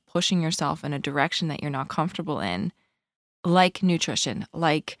experience of pushing yourself in a direction that you're not comfortable in, like nutrition,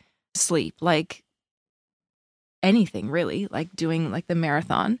 like sleep, like anything really, like doing like the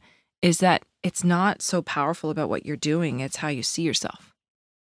marathon, is that it's not so powerful about what you're doing. It's how you see yourself.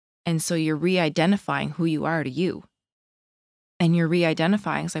 And so you're re-identifying who you are to you. And you're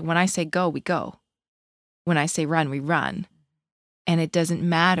re-identifying. It's like when I say go, we go. When I say run, we run. And it doesn't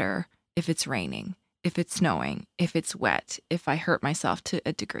matter if it's raining, if it's snowing, if it's wet, if I hurt myself to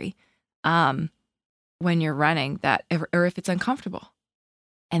a degree. When you're running, or if it's uncomfortable.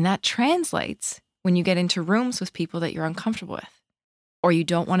 And that translates when you get into rooms with people that you're uncomfortable with or you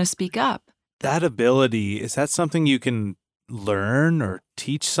don't want to speak up. That ability, is that something you can learn or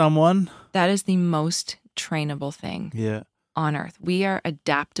teach someone? That is the most trainable thing. Yeah. On earth. We are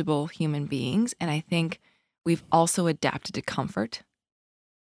adaptable human beings. And I think we've also adapted to comfort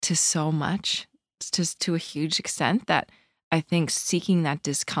to so much, to a huge extent that I think seeking that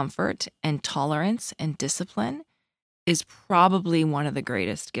discomfort and tolerance and discipline is probably one of the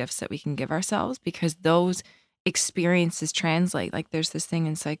greatest gifts that we can give ourselves because those experiences translate. Like there's this thing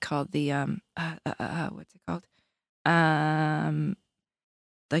in psych called the, what's it called?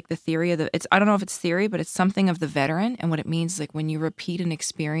 Like the theory of I don't know if it's theory, but it's something of the veteran. And what it means is like when you repeat an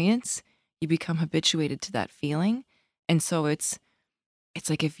experience, you become habituated to that feeling. And so it's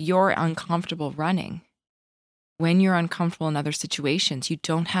like if you're uncomfortable running, when you're uncomfortable in other situations, you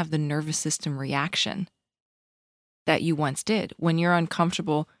don't have the nervous system reaction that you once did. When you're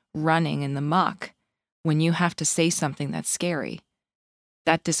uncomfortable running in the muck when you have to say something that's scary.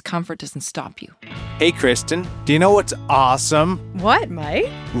 That discomfort doesn't stop you. Hey, Kristen, do you know what's awesome? What, Mike?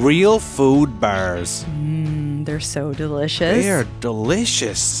 Real food bars. They're so delicious. They are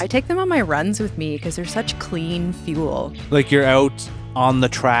delicious. I take them on my runs with me because they're such clean fuel. Like you're out on the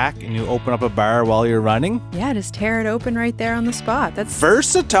track and you open up a bar while you're running? Yeah, just tear it open right there on the spot. That's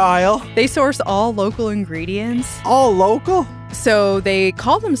versatile. They source all local ingredients. All local? So they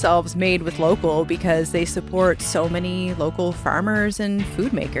call themselves Made with Local because they support so many local farmers and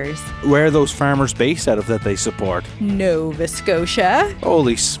food makers. Where are those farmers based out of that they support? Nova Scotia.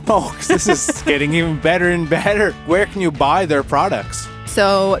 Holy smokes, this is getting even better and better. Where can you buy their products?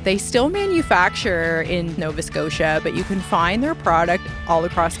 So they still manufacture in Nova Scotia, but you can find their product all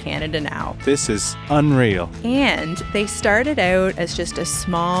across Canada now. This is unreal. And they started out as just a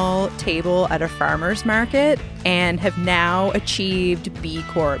small table at a farmer's market and have now achieved B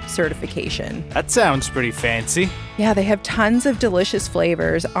Corp certification. That sounds pretty fancy. Yeah, they have tons of delicious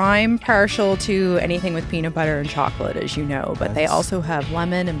flavors. I'm partial to anything with peanut butter and chocolate, as you know, but they also have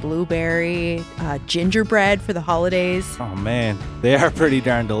lemon and blueberry, gingerbread for the holidays. Oh man, they are pretty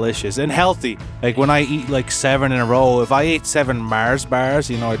darn delicious and healthy. Like when I eat like 7 in a row, if I ate 7 Mars bars,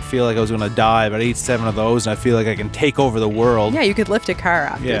 you know, I'd feel like I was going to die, but I eat 7 of those and I feel like I can take over the world. Yeah, you could lift a car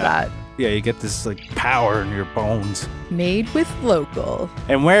after that. Yeah, you get this like power in your bones. Made with Local.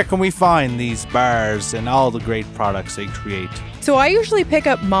 And where can we find these bars and all the great products they create? So I usually pick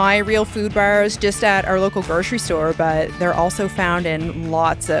up my real food bars just at our local grocery store, but they're also found in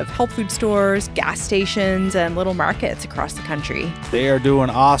lots of health food stores, gas stations, and little markets across the country. They are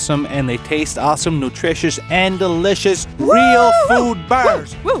doing awesome and they taste awesome, nutritious, and delicious. Real food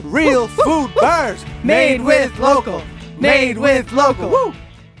bars. Real food bars. Made with Local. Made with Local. Woo!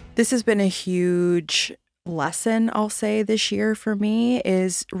 This has been a huge lesson, I'll say, this year for me,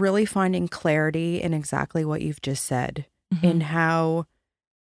 is really finding clarity in exactly what you've just said, in how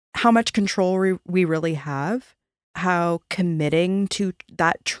much control we really have, how committing to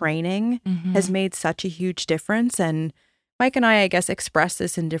that training has made such a huge difference. And Mike and I guess, express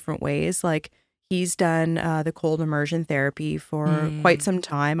this in different ways. Like, he's done the cold immersion therapy for quite some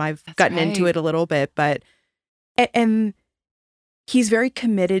time. I've gotten into it a little bit, but and he's very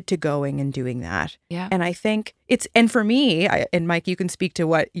committed to going and doing that. Yeah. And I think and for me, and Mike, you can speak to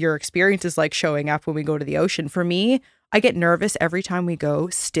what your experience is like showing up when we go to the ocean. For me, I get nervous every time we go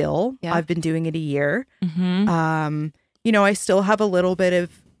still. Yeah. I've been doing it a year. You know, I still have a little bit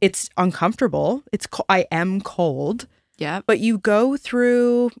of, it's uncomfortable. I am cold. Yeah. But you go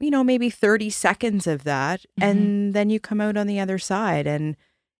through, you know, maybe 30 seconds of that and then you come out on the other side. And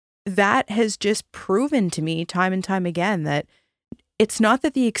that has just proven to me time and time again that it's not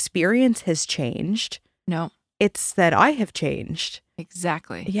that the experience has changed. No. It's that I have changed.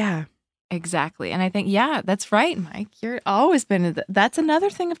 Exactly. Yeah. Exactly. And I think, yeah, that's right, Mike. You're always been, that's another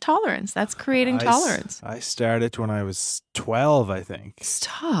thing of tolerance. That's creating tolerance. I started when I was 12, I think.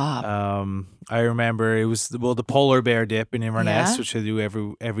 Stop. I remember it was, the polar bear dip in Inverness, which they do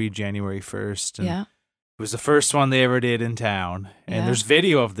every January 1st. And it was the first one they ever did in town. And there's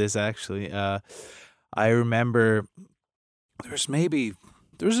video of this, actually. I remember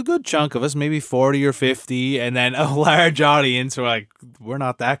there was a good chunk of us, maybe 40 or 50, and then a large audience were like, we're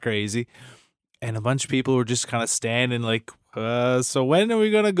not that crazy. And a bunch of people were just kind of standing like, so when are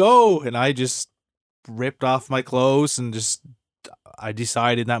we going to go? And I just ripped off my clothes and I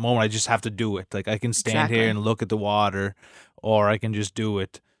decided in that moment, I just have to do it. Like, I can stand here and look at the water, or I can just do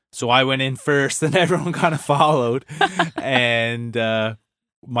it. So I went in first and everyone kind of followed. And,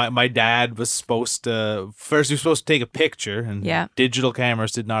 My dad was supposed to take a picture, and digital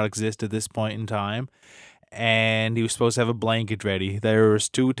cameras did not exist at this point in time. And he was supposed to have a blanket ready. There was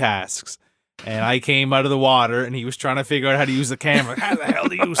 2 tasks. And I came out of the water, and he was trying to figure out how to use the camera. How the hell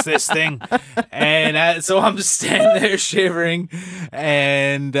do you use this thing? And so I'm just standing there shivering.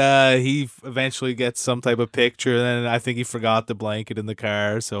 And he eventually gets some type of picture. And then I think he forgot the blanket in the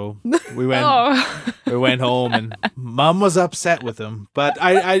car. So we went home, and Mom was upset with him. But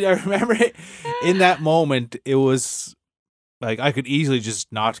I remember it, in that moment, it was like I could easily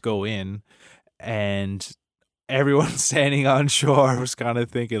just not go in. And everyone standing on shore was kind of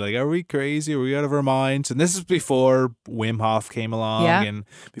thinking, like, are we crazy? Are we out of our minds? And this is before Wim Hof came along and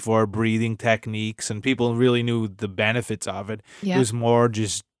before breathing techniques, and people really knew the benefits of it. It was more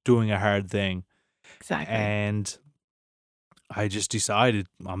just doing a hard thing. Exactly. And I just decided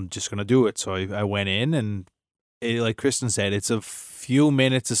I'm just going to do it. So I went in, and like Kristen said, it's a few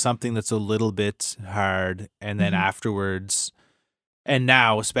minutes of something that's a little bit hard. And then afterwards, And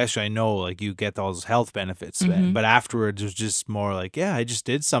now, especially, I know like you get all those health benefits, but afterwards, it was just more like, yeah, I just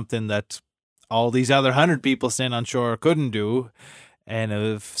did something that all these other 100 people standing on shore couldn't do.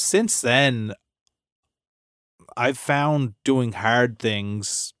 And since then, I've found doing hard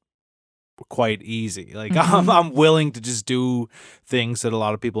things quite easy. Like I'm willing to just do things that a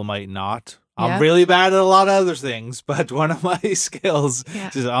lot of people might not. I'm Yep. really bad at a lot of other things, but one of my skills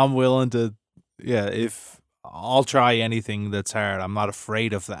Yeah. is I'm willing to, if I'll try anything that's hard. I'm not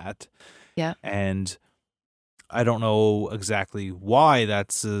afraid of that. Yeah. And I don't know exactly why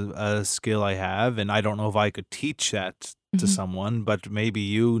that's a skill I have, and I don't know if I could teach that to someone, but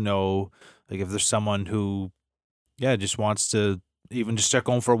maybe like if there's someone who, just wants to even just start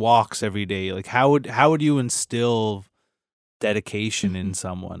going for walks every day. Like how would you instill dedication in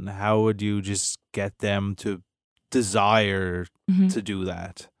someone? How would you just get them to desire to do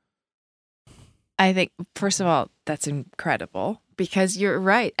that? I think, first of all, that's incredible because you're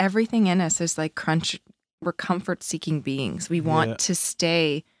right. Everything in us is like we're comfort-seeking beings. We want to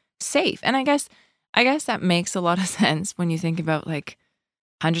stay safe. And I guess that makes a lot of sense when you think about like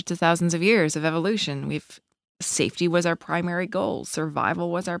hundreds of thousands of years of evolution. Safety was our primary goal.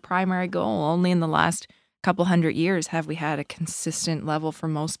 Survival was our primary goal. Only in the last couple hundred years have we had a consistent level for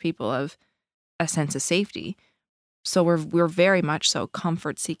most people of a sense of safety. So we're very much so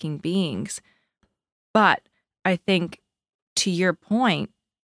comfort-seeking beings. But I think, to your point,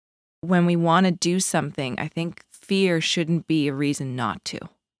 when we want to do something, I think fear shouldn't be a reason not to.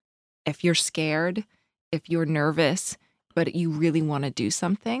 If you're scared, if you're nervous, but you really want to do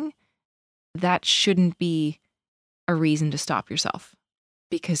something, that shouldn't be a reason to stop yourself.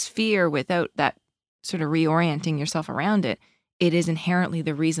 Because fear, without that sort of reorienting yourself around it, it is inherently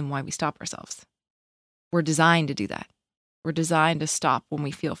the reason why we stop ourselves. We're designed to do that. We're designed to stop when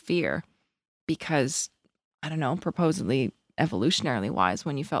we feel fear. Because, I don't know, supposedly evolutionarily wise,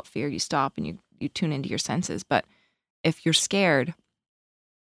 when you felt fear, you stop and you tune into your senses. But if you're scared,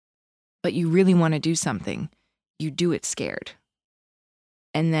 but you really want to do something, you do it scared.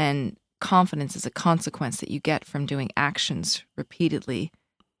 And then confidence is a consequence that you get from doing actions repeatedly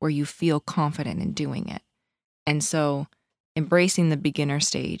where you feel confident in doing it. And so embracing the beginner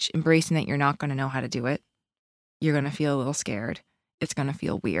stage, embracing that you're not going to know how to do it, you're going to feel a little scared, it's going to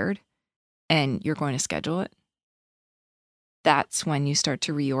feel weird, and you're going to schedule it, that's when you start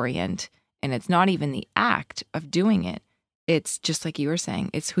to reorient. And it's not even the act of doing it. It's just like you were saying,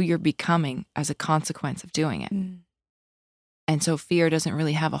 it's who you're becoming as a consequence of doing it. And so fear doesn't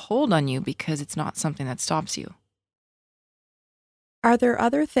really have a hold on you because it's not something that stops you. Are there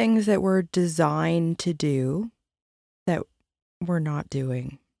other things that we're designed to do that we're not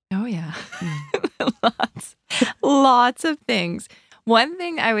doing? Oh, yeah. Lots of things. One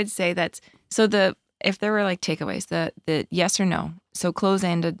thing I would say if there were like takeaways, the yes or no, so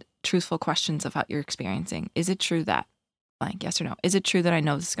close-ended, truthful questions of how you're experiencing. Is it true that, blank, yes or no? Is it true that I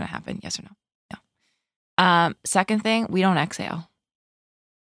know this is going to happen? Yes or no? No. Second thing, we don't exhale.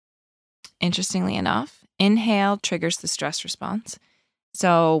 Interestingly enough, inhale triggers the stress response.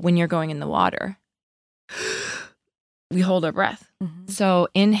 So when you're going in the water, we hold our breath. So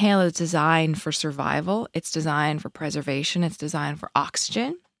inhale is designed for survival. It's designed for preservation. It's designed for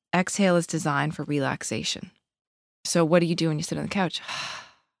oxygen. Exhale is designed for relaxation. So what do you do when you sit on the couch?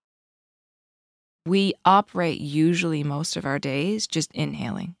 We operate usually most of our days just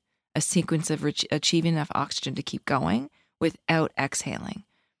inhaling, a sequence of achieving enough oxygen to keep going without exhaling.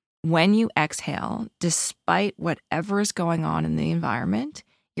 When you exhale, despite whatever is going on in the environment,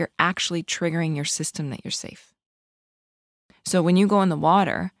 you're actually triggering your system that you're safe. So when you go in the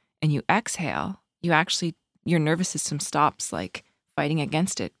water and you exhale, your nervous system stops like fighting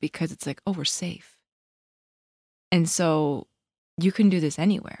against it because it's like, oh, we're safe. And so you can do this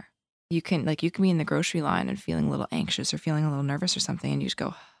anywhere. You can be in the grocery line and feeling a little anxious or feeling a little nervous or something, and you just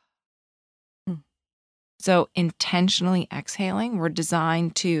go. So intentionally exhaling, we're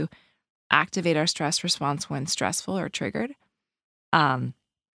designed to activate our stress response when stressful or triggered. And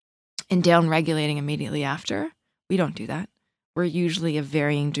down regulating immediately after, we don't do that. We're usually of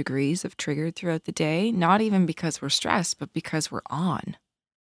varying degrees of triggered throughout the day, not even because we're stressed, but because we're on.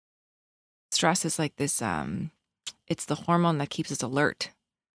 Stress is like this, it's the hormone that keeps us alert.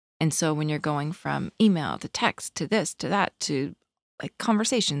 And so when you're going from email to text to this to that to like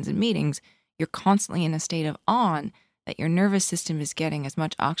conversations and meetings, you're constantly in a state of on that your nervous system is getting as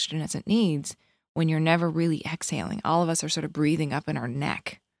much oxygen as it needs when you're never really exhaling. All of us are sort of breathing up in our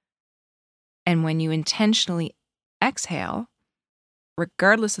neck. And when you intentionally exhale,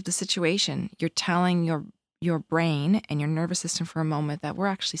 regardless of the situation, you're telling your brain and your nervous system for a moment that we're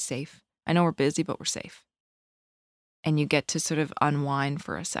actually safe. I know we're busy, but we're safe. and you get to sort of unwind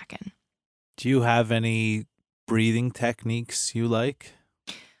for a second. Do you have any breathing techniques you like?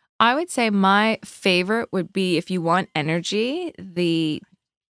 I would say my favorite would be, if you want energy, the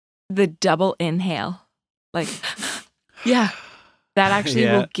double inhale. Like, yeah, that actually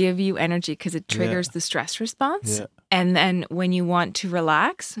Yeah. will give you energy because it triggers the stress response. Yeah. And then when you want to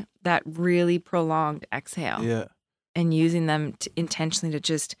relax, that really prolonged exhale. Yeah. And using them intentionally to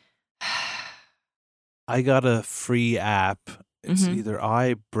just... I got a free app. It's Mhm. either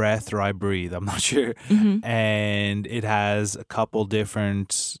I Breath or I Breathe. I'm not sure. Mhm. And it has a couple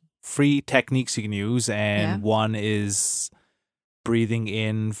different free techniques you can use. And one is breathing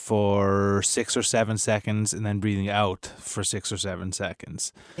in for 6 or 7 seconds and then breathing out for 6 or 7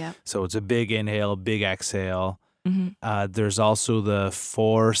 seconds. Yeah. So it's a big inhale, big exhale. Mhm. There's also the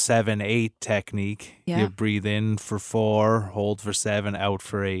 4-7-8 technique. Yeah. You breathe in for 4, hold for 7, out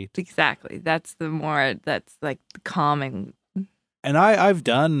for 8. Exactly. That's like the calming. And I've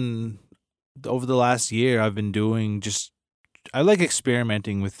done, over the last year, I've been doing I like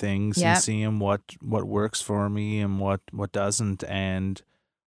experimenting with things and seeing what works for me and what doesn't. And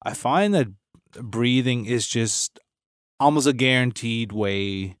I find that breathing is just almost a guaranteed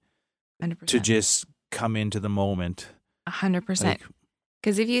way 100%. to just come into the moment. 100%.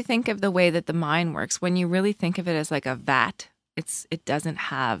 Because if you think of the way that the mind works, when you really think of it as like a vat, it doesn't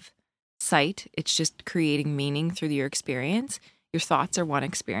have sight. It's just creating meaning through your experience. Your thoughts are one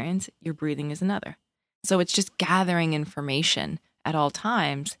experience. Your breathing is another. So it's just gathering information at all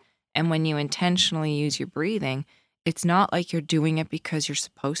times. And when you intentionally use your breathing, it's not like you're doing it because you're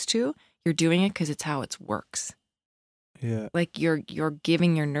supposed to. You're doing it because it's how it works. Yeah. Like you're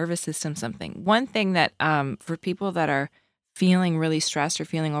giving your nervous system something. One thing that for people that are feeling really stressed or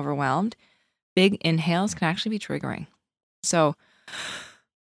feeling overwhelmed, big inhales can actually be triggering. So,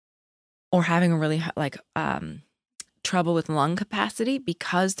 or having a really trouble with lung capacity,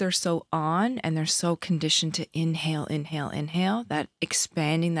 because they're so on and they're so conditioned to inhale, that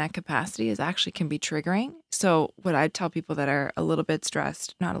expanding that capacity can be triggering. So what I tell people that are a little bit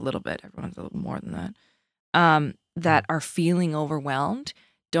stressed, not a little bit, everyone's a little more than that, that are feeling overwhelmed,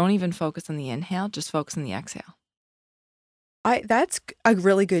 don't even focus on the inhale, just focus on the exhale. That's a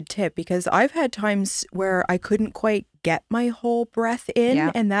really good tip, because I've had times where I couldn't quite get my whole breath in,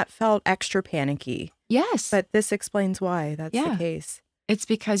 and that felt extra panicky. Yes. But this explains why that's the case. It's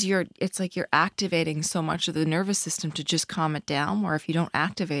because it's like you're activating so much of the nervous system to just calm it down, where if you don't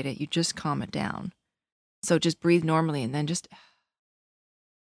activate it, you just calm it down. So just breathe normally and then just...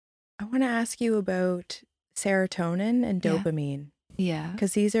 I want to ask you about serotonin and dopamine. Yeah.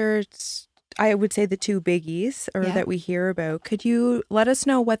 Because these are, I would say, the two biggies that we hear about. Could you let us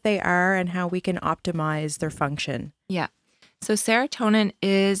know what they are and how we can optimize their function? Yeah. So serotonin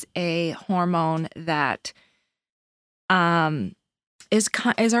is a hormone that is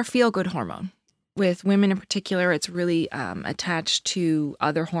our feel-good hormone. With women in particular, it's really attached to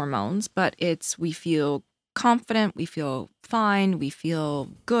other hormones, but we feel confident, we feel fine, we feel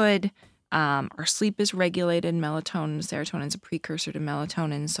good. Our sleep is regulated. Serotonin is a precursor to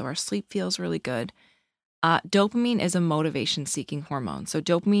melatonin, so our sleep feels really good. Dopamine is a motivation-seeking hormone. So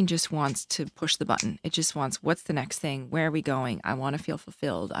dopamine just wants to push the button. It just wants, what's the next thing? Where are we going? I want to feel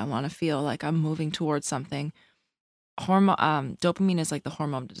fulfilled. I want to feel like I'm moving towards something. Dopamine is like the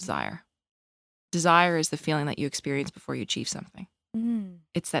hormone of desire. Desire is the feeling that you experience before you achieve something.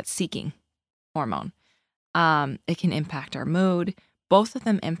 It's that seeking hormone. It can impact our mood. Both of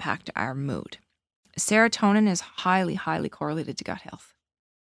them impact our mood. Serotonin is highly, highly correlated to gut health.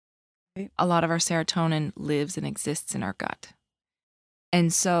 A lot of our serotonin lives and exists in our gut.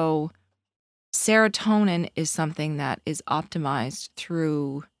 And so serotonin is something that is optimized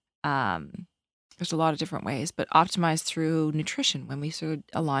through, there's a lot of different ways, but optimized through nutrition. When we sort of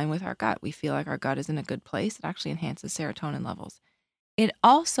align with our gut, we feel like our gut is in a good place. It actually enhances serotonin levels. It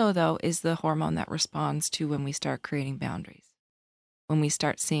also, though, is the hormone that responds to when we start creating boundaries, when we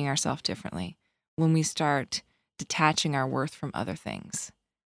start seeing ourselves differently, when we start detaching our worth from other things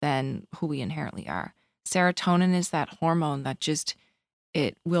than who we inherently are. Serotonin is that hormone that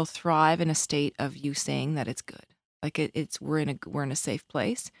it will thrive in a state of you saying that it's good. Like we're in a safe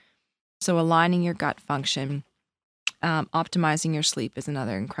place. So aligning your gut function, optimizing your sleep is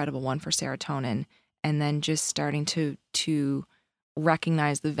another incredible one for serotonin. And then just starting to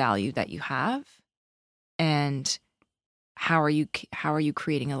recognize the value that you have, and how are you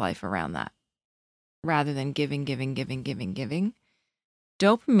creating a life around that, rather than giving.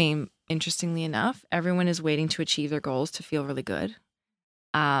 Dopamine, interestingly enough, everyone is waiting to achieve their goals to feel really good.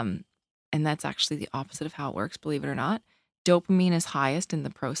 And that's actually the opposite of how it works, believe it or not. Dopamine is highest in the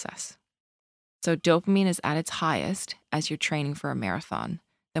process. So dopamine is at its highest as you're training for a marathon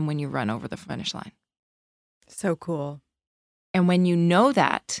than when you run over the finish line. So cool. And when you know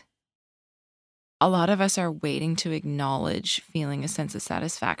that, a lot of us are waiting to acknowledge feeling a sense of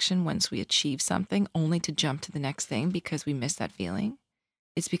satisfaction once we achieve something, only to jump to the next thing because we miss that feeling.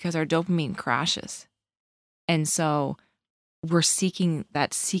 It's because our dopamine crashes. And so we're seeking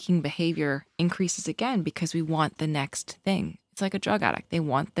behavior increases again because we want the next thing. It's like a drug addict. They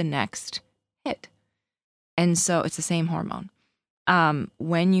want the next hit. And so it's the same hormone.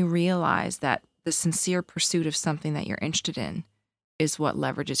 When you realize that the sincere pursuit of something that you're interested in is what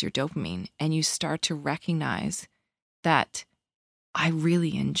leverages your dopamine, and you start to recognize that I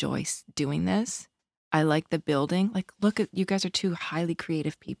really enjoy doing this. I like the building. Like, look at, you guys are two highly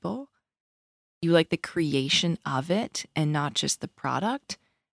creative people. You like the creation of it and not just the product.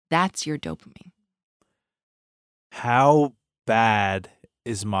 That's your dopamine. How bad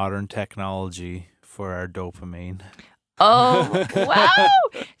is modern technology for our dopamine? Oh,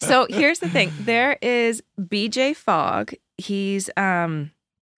 wow. So here's the thing. There is BJ Fogg. He's a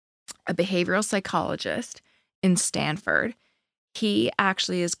behavioral psychologist in Stanford. He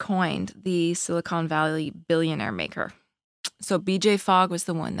actually has coined the Silicon Valley billionaire maker. So BJ Fogg was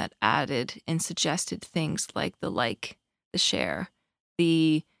the one that added and suggested things like the share,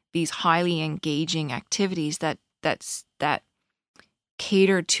 these highly engaging activities that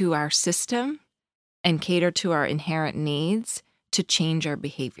cater to our system and cater to our inherent needs to change our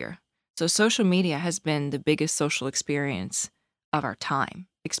behavior. So social media has been the biggest social experience of our time,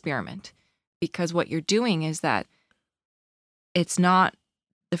 experiment, because what you're doing is that it's not,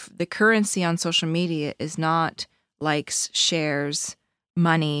 the currency on social media is not likes, shares,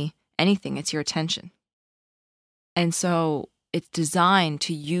 money, anything. It's your attention. And so it's designed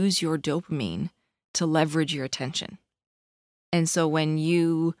to use your dopamine to leverage your attention. And so when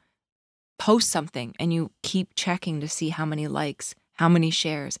you post something and you keep checking to see how many likes, how many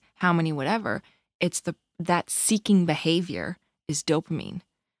shares, how many whatever, it's that seeking behavior is dopamine.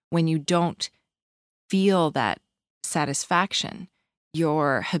 When you don't feel that satisfaction,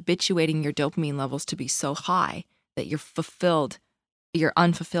 you're habituating your dopamine levels to be so high that you're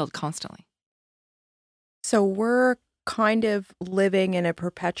unfulfilled constantly. So we're kind of living in a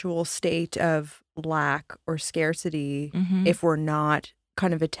perpetual state of lack or scarcity if we're not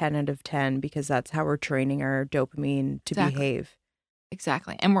kind of a 10 out of 10, because that's how we're training our dopamine to behave.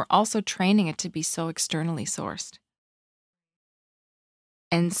 Exactly. And we're also training it to be so externally sourced.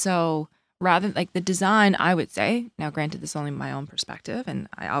 And so rather like the design, I would say, now granted this is only my own perspective, and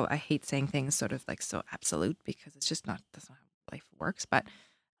I hate saying things sort of like so absolute because it's just that's not how life works. But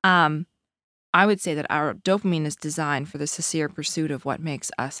I would say that our dopamine is designed for the sincere pursuit of what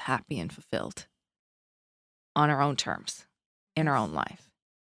makes us happy and fulfilled on our own terms, in our own life.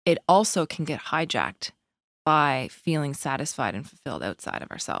 It also can get hijacked by feeling satisfied and fulfilled outside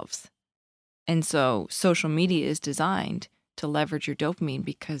of ourselves. And so social media is designed to leverage your dopamine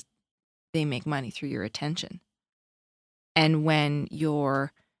because they make money through your attention. And when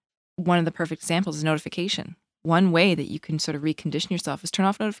one of the perfect examples is notification. One way that you can sort of recondition yourself is turn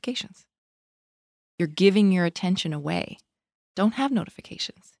off notifications. You're giving your attention away. Don't have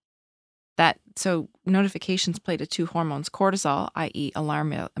notifications. So notifications play to two hormones, cortisol, i.e.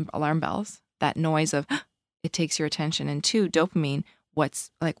 alarm bells, that noise of it takes your attention, and two, dopamine, what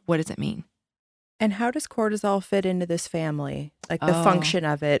does it mean? And how does cortisol fit into this family? Like the function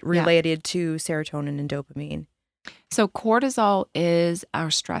of it related to serotonin and dopamine? So cortisol is our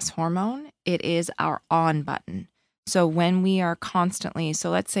stress hormone. It is our on button. So when we are constantly,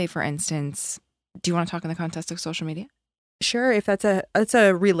 so let's say for instance, do you want to talk in the context of social media? Sure, if that's a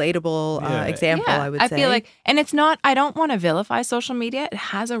relatable example, I would say. I feel like, and it's not, I don't want to vilify social media. It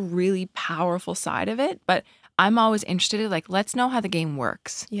has a really powerful side of it, but I'm always interested in like, let's know how the game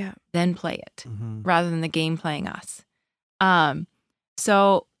works. Yeah. Then play it rather than the game playing us.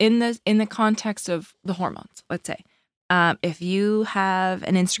 So in the context of the hormones, let's say, if you have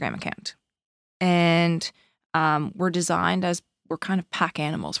an Instagram account and we're kind of pack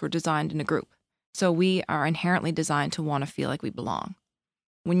animals, we're designed in a group. So we are inherently designed to want to feel like we belong.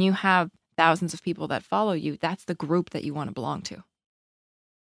 When you have thousands of people that follow you, that's the group that you want to belong to.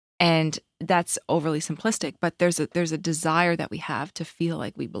 And that's overly simplistic, but there's a desire that we have to feel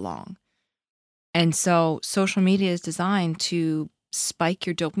like we belong. And so social media is designed to spike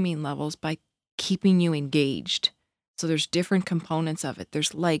your dopamine levels by keeping you engaged. So there's different components of it.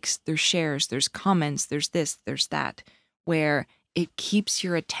 There's likes, there's shares, there's comments, there's this, there's that, where it keeps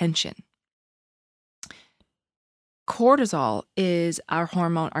your attention. Cortisol is our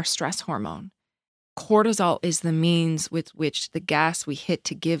hormone, our stress hormone. Cortisol is the means with which the gas we hit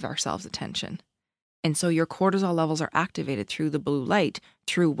to give ourselves attention. And so your cortisol levels are activated through the blue light,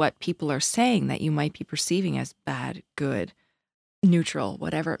 through what people are saying that you might be perceiving as bad, good, neutral,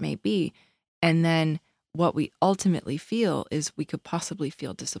 whatever it may be. And then what we ultimately feel is we could possibly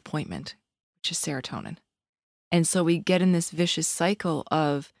feel disappointment, which is serotonin. And so we get in this vicious cycle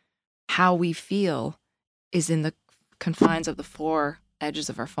of how we feel is in the confines of the four edges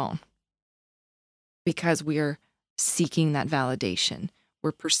of our phone, because we're seeking that validation.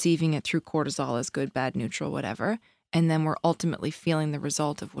 We're perceiving it through cortisol as good, bad, neutral, whatever. And then we're ultimately feeling the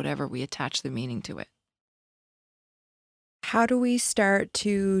result of whatever we attach the meaning to it. How do we start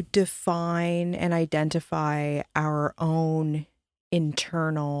to define and identify our own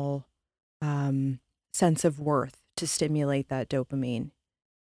internal sense of worth to stimulate that dopamine?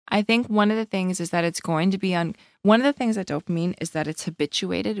 I think one of the things is that it's going to be one of the things that dopamine is that it's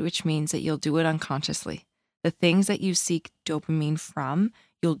habituated, which means that you'll do it unconsciously. The things that you seek dopamine from,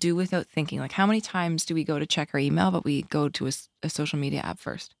 you'll do without thinking. Like, how many times do we go to check our email, but we go to a social media app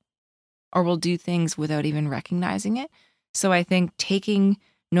first? Or we'll do things without even recognizing it. So I think taking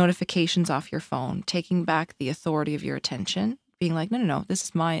notifications off your phone, taking back the authority of your attention, being like, no, this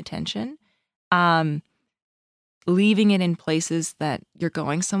is my attention. Leaving it in places that you're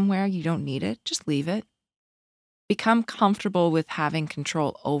going somewhere, you don't need it, just leave it. Become comfortable with having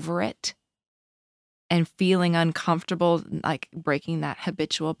control over it and feeling uncomfortable, like breaking that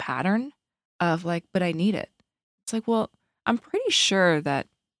habitual pattern of like, but I need it. It's like, well, I'm pretty sure that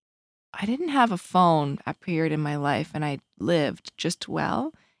I didn't have a phone at a period in my life and I lived just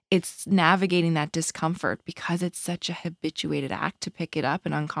well. It's navigating that discomfort because it's such a habituated act to pick it up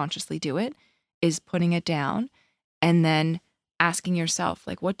and unconsciously do it, is putting it down and then asking yourself,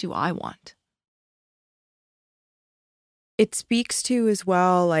 like, what do I want? It speaks to as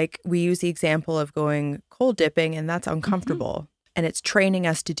well, like we use the example of going cold dipping, and that's uncomfortable. And it's training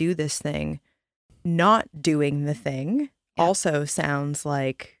us to do this thing. Not doing the thing also sounds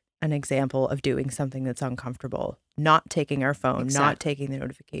like an example of doing something that's uncomfortable. Not taking our phone, not taking the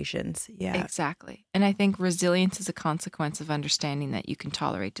notifications. Yeah. Exactly. And I think resilience is a consequence of understanding that you can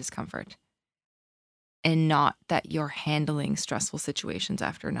tolerate discomfort and not that you're handling stressful situations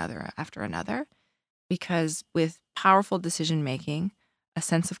after another. Because with powerful decision making, a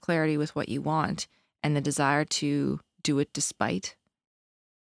sense of clarity with what you want, and the desire to do it despite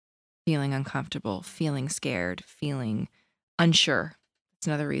feeling uncomfortable, feeling scared, feeling unsure. It's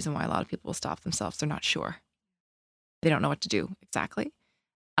another reason why a lot of people will stop themselves. They're not sure. They don't know what to do exactly.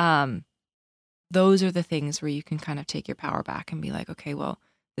 Those are the things where you can kind of take your power back and be like, okay, well,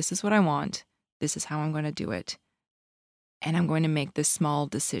 this is what I want. This is how I'm going to do it. And I'm going to make this small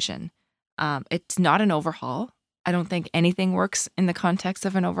decision. It's not an overhaul. I don't think anything works in the context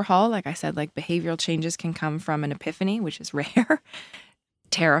of an overhaul. Like I said, like behavioral changes can come from an epiphany, which is rare,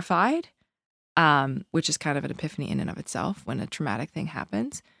 terrified, which is kind of an epiphany in and of itself when a traumatic thing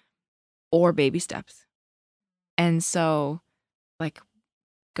happens, or baby steps. And so like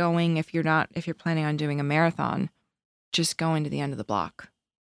if you're planning on doing a marathon, just going to the end of the block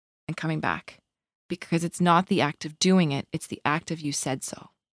and coming back, because it's not the act of doing it. It's the act of you said so.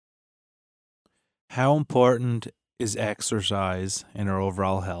 How important is exercise in our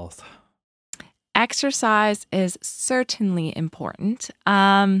overall health? Exercise is certainly important.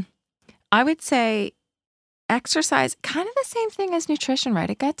 I would say exercise, kind of the same thing as nutrition,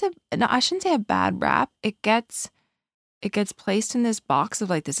 right? I shouldn't say a bad rap. It gets placed in this box of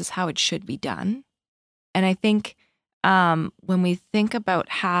like, this is how it should be done. And I think when we think about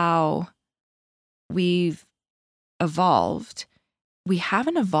how we've evolved, we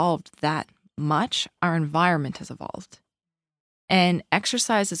haven't evolved that much. Our environment has evolved. And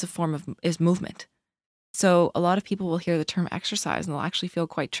exercise is a form is movement. So a lot of people will hear the term exercise and they'll actually feel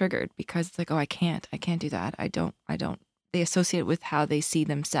quite triggered because it's like, oh, I can't do that. I don't. They associate it with how they see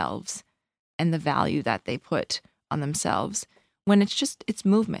themselves and the value that they put on themselves, when it's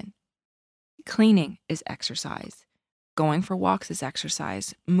movement. Cleaning is exercise. Going for walks is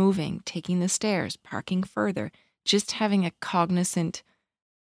exercise. Moving, taking the stairs, parking further, just having a cognizant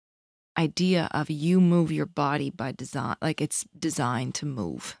idea of you move your body by design, like it's designed to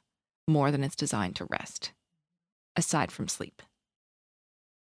move more than it's designed to rest, aside from sleep.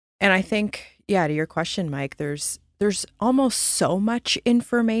 And I think, to your question, Mike, there's almost so much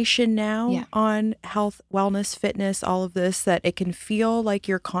information now on health, wellness, fitness, all of this, that it can feel like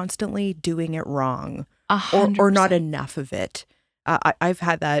you're constantly doing it wrong or not enough of it. I've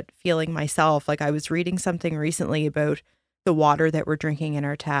had that feeling myself. Like I was reading something recently about the water that we're drinking in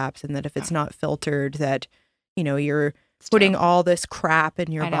our taps, and that if it's not filtered, that, you're putting all this crap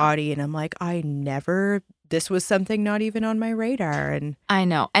in your body. And I'm like, I never this was something not even on my radar. And I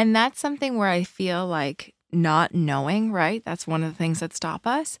know. And that's something where I feel like not knowing, right? That's one of the things that stop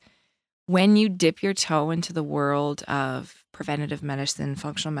us. When you dip your toe into the world of preventative medicine,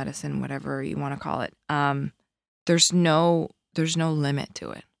 functional medicine, whatever you want to call it, there's no limit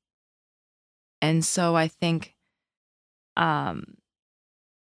to it. And so I think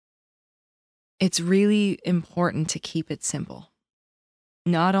it's really important to keep it simple,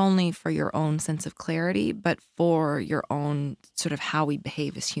 not only for your own sense of clarity, but for your own sort of how we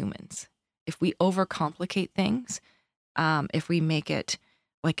behave as humans. If we overcomplicate things, if we make it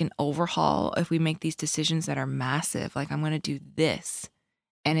like an overhaul, if we make these decisions that are massive, like I'm going to do this,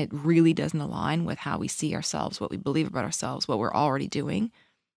 and it really doesn't align with how we see ourselves, what we believe about ourselves, what we're already doing,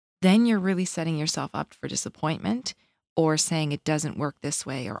 then you're really setting yourself up for disappointment or saying it doesn't work this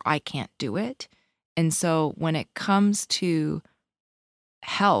way or I can't do it. And so when it comes to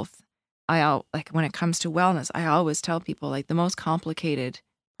health, when it comes to wellness, I always tell people like the most complicated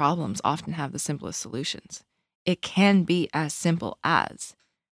problems often have the simplest solutions. It can be as simple as,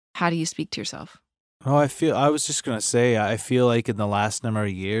 how do you speak to yourself? Oh, I was just going to say, I feel like in the last number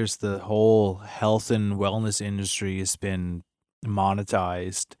of years, the whole health and wellness industry has been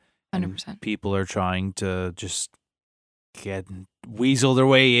monetized. 100%. And people are trying to just weasel their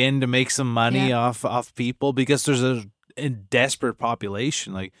way in to make some money off people because there's a desperate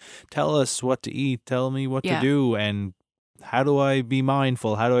population. Like, tell us what to eat, tell me what to do, and how do I be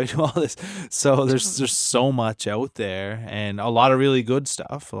mindful? How do I do all this? So there's so much out there and a lot of really good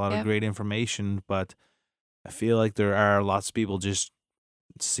stuff, a lot of great information, but I feel like there are lots of people just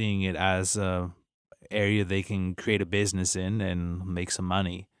seeing it as a area they can create a business in and make some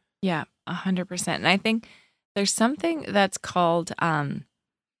money. Yeah, 100%. And I think there's something that's called, I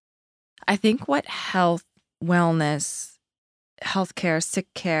think what health, wellness, healthcare,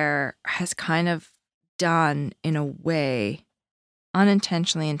 sick care has kind of done in a way,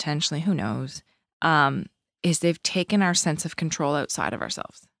 unintentionally, intentionally, who knows, is they've taken our sense of control outside of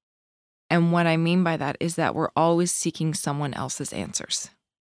ourselves. And what I mean by that is that we're always seeking someone else's answers.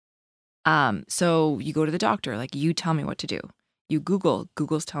 So you go to the doctor, like, you tell me what to do. You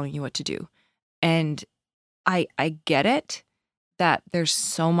Google's telling you what to do. And I get it that there's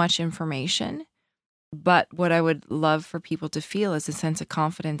so much information, but what I would love for people to feel is a sense of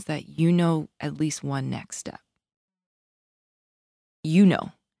confidence that you know at least one next step. You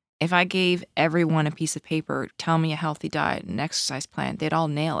know, if I gave everyone a piece of paper, tell me a healthy diet and exercise plan, they'd all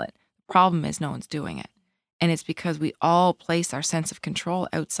nail it. The problem is no one's doing it. And it's because we all place our sense of control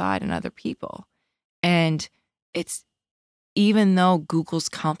outside in other people. And it's, even though Google's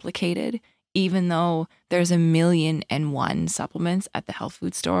complicated, even though there's 1,000,001 supplements at the health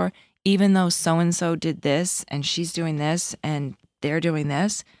food store, even though so-and-so did this and she's doing this and they're doing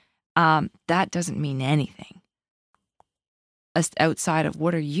this, that doesn't mean anything outside of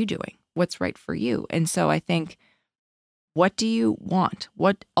what are you doing? What's right for you? And so I think, what do you want?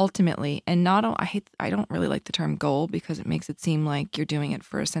 What ultimately, and I don't really like the term goal because it makes it seem like you're doing it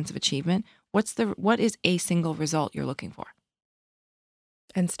for a sense of achievement. What is a single result you're looking for?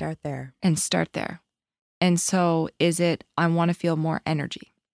 And start there. And so is it, I want to feel more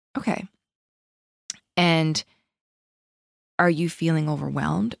energy. Okay. And are you feeling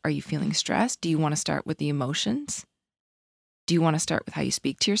overwhelmed? Are you feeling stressed? Do you want to start with the emotions? Do you want to start with how you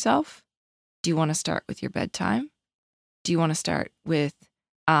speak to yourself? Do you want to start with your bedtime? Do you want to start with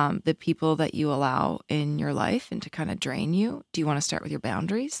the people that you allow in your life and to kind of drain you? Do you want to start with your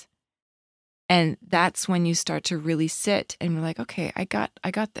boundaries? And that's when you start to really sit and be like, okay, I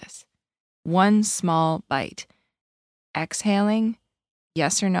got this. One small bite. Exhaling,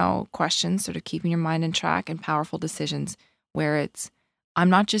 yes or no questions, sort of keeping your mind in track, and powerful decisions where it's, I'm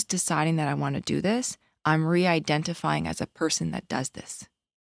not just deciding that I want to do this, I'm re-identifying as a person that does this.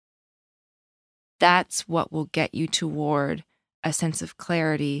 That's what will get you toward a sense of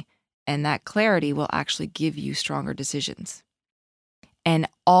clarity, and that clarity will actually give you stronger decisions. And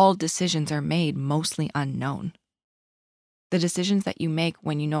all decisions are made mostly unknown. The decisions that you make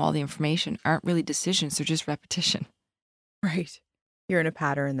when you know all the information aren't really decisions, they're just repetition. Right. You're in a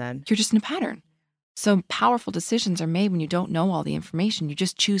pattern then. You're just in a pattern. So powerful decisions are made when you don't know all the information. You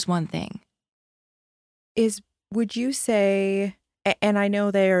just choose one thing. Would you say, and I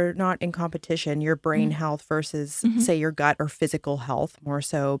know they're not in competition, your brain health versus, say, your gut or physical health more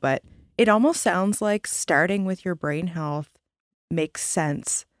so, but it almost sounds like starting with your brain health makes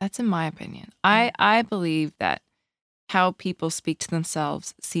sense. That's in my opinion. I believe that how people speak to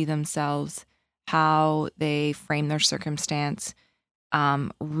themselves, see themselves, how they frame their circumstance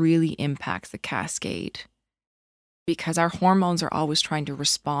really impacts the cascade, because our hormones are always trying to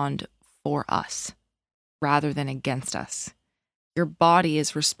respond for us. rather than against us. Your body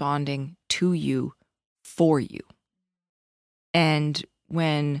is responding to you for you. And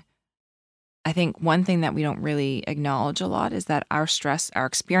when I think one thing that we don't really acknowledge a lot is that our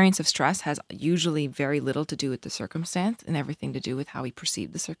experience of stress has usually very little to do with the circumstance and everything to do with how we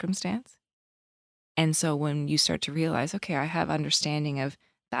perceive the circumstance. And so when you start to realize, okay, I have understanding of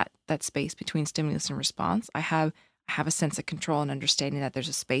that space between stimulus and response, I have a sense of control and understanding that there's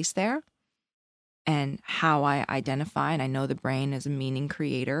a space there, and how I identify, and I know the brain is a meaning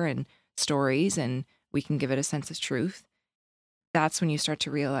creator and stories, and we can give it a sense of truth. That's when you start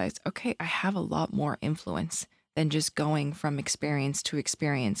to realize, okay, I have a lot more influence than just going from experience to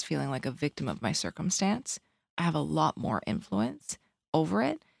experience, feeling like a victim of my circumstance. I have a lot more influence over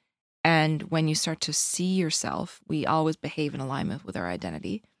it. And when you start to see yourself, we always behave in alignment with our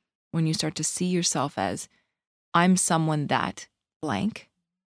identity. When you start to see yourself as, I'm someone that blank,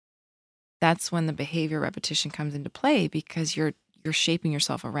 that's when the behavior repetition comes into play, because you're shaping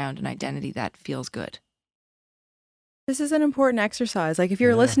yourself around an identity that feels good. This is an important exercise. Like if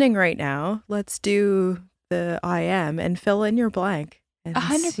you're listening right now, let's do the I am and fill in your blank and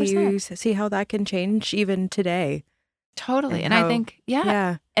 100%. see how that can change even today. Totally. And I think,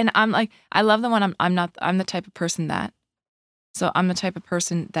 yeah. And I'm like, I love the one, I'm the type of person that, so I'm the type of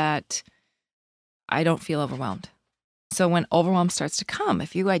person that I don't feel overwhelmed. So when overwhelm starts to come,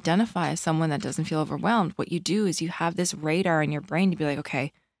 if you identify as someone that doesn't feel overwhelmed, what you do is you have this radar in your brain to be like,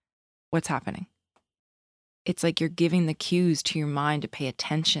 okay, what's happening? It's like you're giving the cues to your mind to pay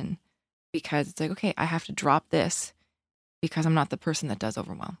attention, because it's like, okay, I have to drop this because I'm not the person that does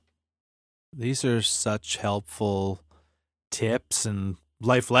overwhelm. These are such helpful tips and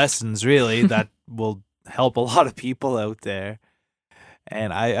life lessons, really, that will help a lot of people out there.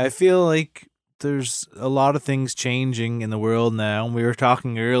 And I feel like there's a lot of things changing in the world now. We were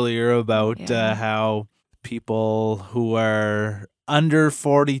talking earlier about how people who are under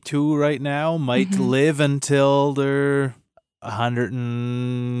 42 right now might live until they're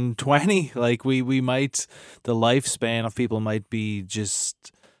 120. Like we might, the lifespan of people might be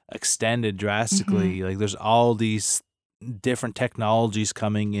just extended drastically. Like there's all these different technologies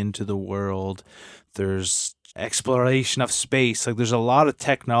coming into the world. There's exploration of space. Like there's a lot of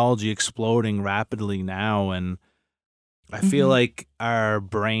technology exploding rapidly now, and I feel like our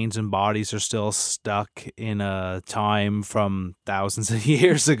brains and bodies are still stuck in a time from thousands of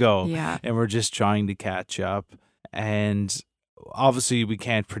years ago. Yeah. And we're just trying to catch up. And obviously we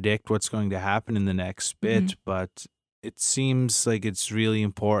can't predict what's going to happen in the next bit, but it seems like it's really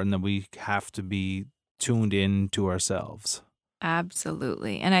important that we have to be tuned in to ourselves.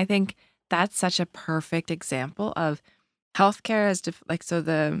 Absolutely. And I think that's such a perfect example of healthcare as so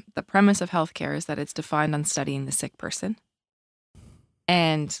the premise of healthcare is that it's defined on studying the sick person.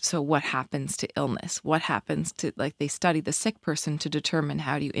 And so what happens to illness? What happens to, like, they study the sick person to determine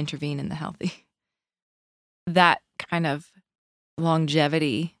how do you intervene in the healthy. That kind of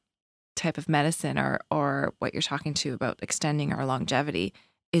longevity type of medicine, or what you're talking to about extending our longevity,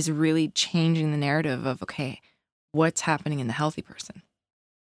 is really changing the narrative of, okay, what's happening in the healthy person?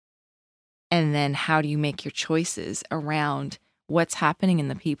 And then how do you make your choices around what's happening in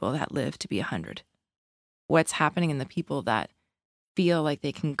the people that live to be 100? What's happening in the people that feel like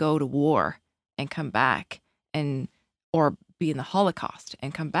they can go to war and come back, or be in the Holocaust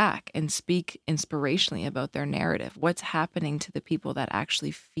and come back and speak inspirationally about their narrative? What's happening to the people that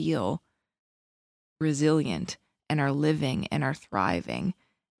actually feel resilient and are living and are thriving,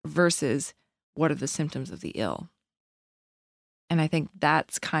 versus what are the symptoms of the ill? And I think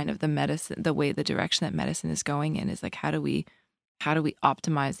that's kind of the direction that medicine is going in, is like, how do we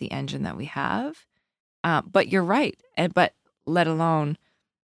optimize the engine that we have? But you're right. But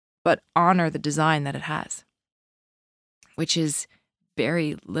honor the design that it has, which is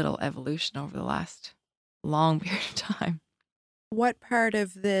very little evolution over the last long period of time. What part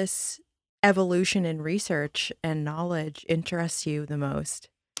of this evolution in research and knowledge interests you the most?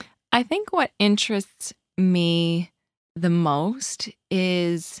 I think what interests me the most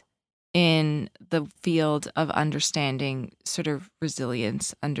is in the field of understanding sort of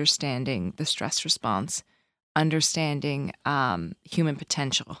resilience, understanding the stress response, understanding human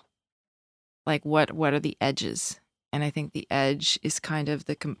potential. Like what are the edges? And I think the edge is kind of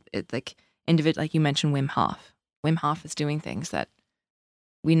individual, like you mentioned, Wim Hof. Wim Hof is doing things that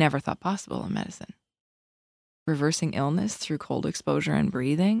we never thought possible in medicine. Reversing illness through cold exposure and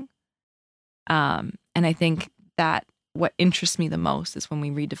breathing. And I think that what interests me the most is when we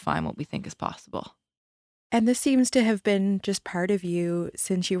redefine what we think is possible. And this seems to have been just part of you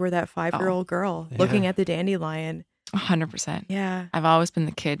since you were that 5-year-old girl looking at the dandelion. 100%. Yeah. I've always been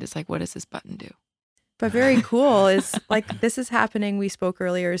the kid. It's like, what does this button do? But very cool is like this is happening. We spoke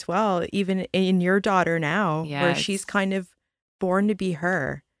earlier as well, even in your daughter now, where Yes. she's kind of born to be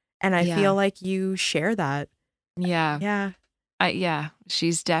her. And I Yeah. feel like you share that. Yeah. Yeah.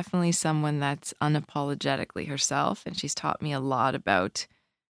 She's definitely someone that's unapologetically herself, and she's taught me a lot about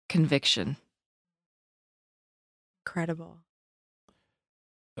conviction. Incredible.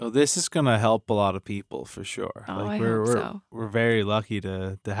 Oh, this is gonna help a lot of people for sure. Oh, Like I we're hope we're so. we're very lucky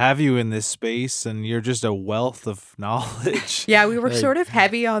to have you in this space, and you're just a wealth of knowledge. Yeah, we were Like, sort of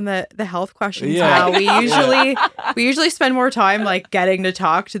heavy on the health questions. Yeah. Now we usually spend more time like getting to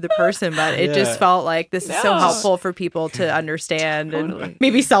talk to the person, but it Yeah. just felt like this is so No. helpful for people to understand, Totally. and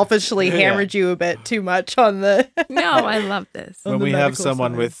maybe selfishly Yeah. hammered you a bit too much on the. No, I love this. on when the we have medical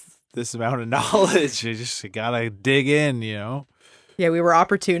someone side. with this amount of knowledge, you just gotta dig in, you know. Yeah, we were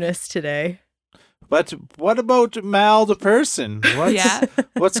opportunists today. But what about Mal the person? Yeah.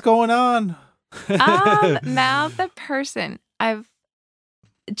 What's going on? Mal the person. I've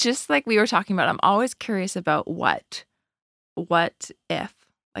just like we were talking about, I'm always curious about what if,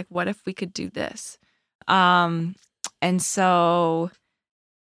 like, what if we could do this? And so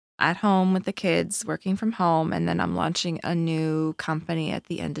at home with the kids, working from home, and then I'm launching a new company at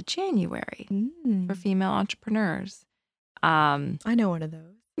the end of January for female entrepreneurs. I know one of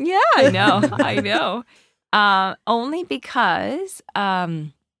those. Yeah, I know. I know. Only because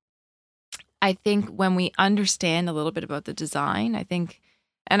I think when we understand a little bit about the design, I think,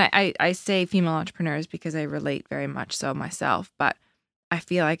 and I say female entrepreneurs because I relate very much so myself, but I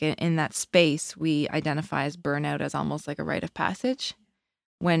feel like in that space, we identify as burnout as almost like a rite of passage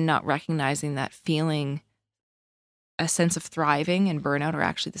when not recognizing that feeling a sense of thriving and burnout are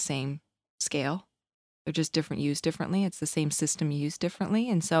actually the same scale. They're just used differently. It's the same system used differently.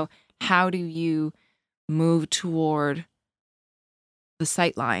 And so how do you move toward the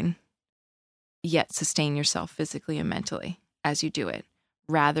sight line, yet sustain yourself physically and mentally as you do it,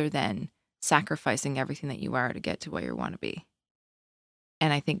 rather than sacrificing everything that you are to get to where you want to be?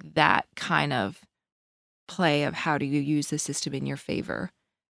 And I think that kind of play of how do you use the system in your favor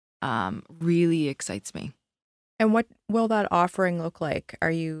really excites me. And what will that offering look like?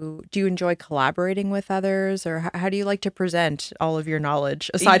 Do you enjoy collaborating with others, or how do you like to present all of your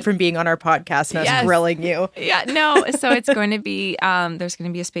knowledge aside from being on our podcast and us Yes. grilling you? Yeah, no. So it's going to be, there's going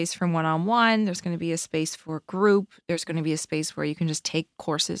to be a space for one-on-one. There's going to be a space for group. There's going to be a space where you can just take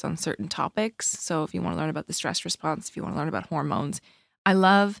courses on certain topics. So if you want to learn about the stress response, if you want to learn about hormones, I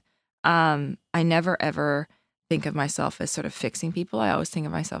never ever think of myself as sort of fixing people. I always think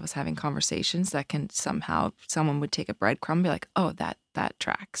of myself as having conversations that can somehow, someone would take a breadcrumb and be like, oh, that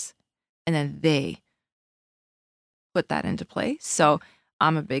tracks. And then they put that into place. So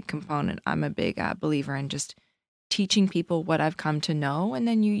I'm a big component. I'm a big believer in just teaching people what I've come to know, and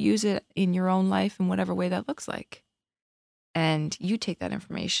then you use it in your own life in whatever way that looks like. And you take that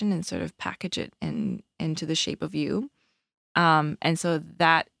information and sort of package it into the shape of you. And so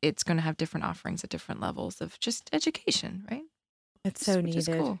that it's going to have different offerings at different levels of just education, right? It's so Which is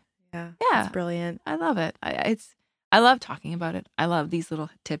needed. cool. Yeah, Yeah. it's brilliant. I love it. I love talking about it. I love these little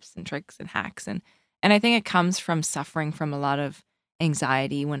tips and tricks and hacks, and I think it comes from suffering from a lot of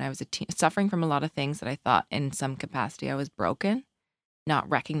anxiety when I was a teen, suffering from a lot of things that I thought in some capacity I was broken, not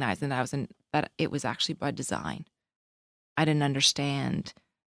recognizing that it was actually by design. I didn't understand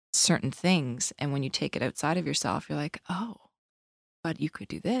certain things, and when you take it outside of yourself, you're like, oh, but you could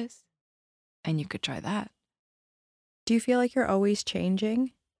do this, and you could try that. Do you feel like you're always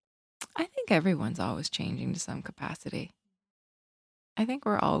changing? I think everyone's always changing to some capacity. I think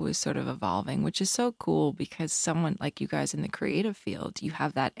we're always sort of evolving, which is so cool because someone like you guys in the creative field, you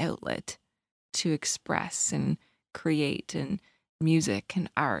have that outlet to express and create and music and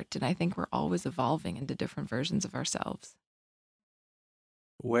art. And I think we're always evolving into different versions of ourselves.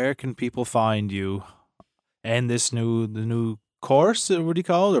 Where can people find you and the new course? What do you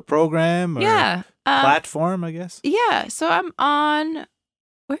call it? A program or Yeah. platform, I guess? Yeah. So I'm on,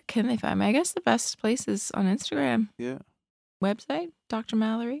 where can they find me? I guess the best place is on Instagram. Yeah. Website, Dr.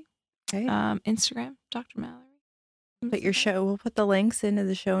 Mallory. Okay. Instagram, Dr. Mallory. We'll put the links into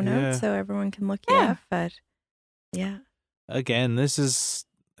the show notes Yeah. so everyone can look you Yeah. up. But yeah. Again,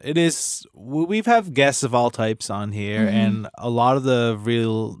 we've had guests of all types on here, Mhm. and a lot of the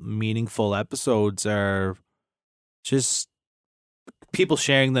real meaningful episodes are just people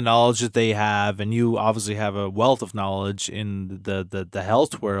sharing the knowledge that they have, and you obviously have a wealth of knowledge in the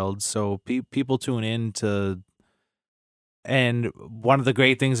health world, so people tune in to. And one of the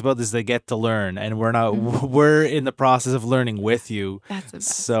great things about this is they get to learn, and we're in the process of learning with you. That's the best.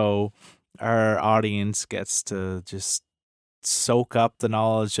 So our audience gets to just soak up the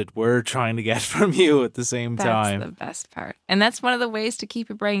knowledge that we're trying to get from you at the same time. That's the best part. And that's one of the ways to keep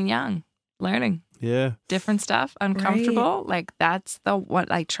your brain young, learning Yeah. different stuff, uncomfortable. Like that's the what,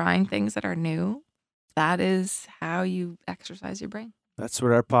 like trying things that are new. That is how you exercise your brain. That's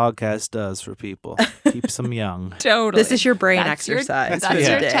what our podcast does for people. Keeps them young. Totally. This is your brain That's exercise. That's for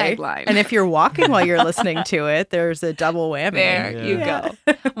your the day. tagline. And if you're walking while you're listening to it, there's a double whammy. There Yeah. you Yeah.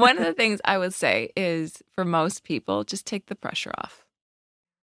 go. One of the things I would say is for most people, just take the pressure off.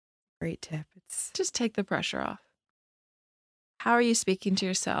 Great tip. It's Just take the pressure off. How are you speaking to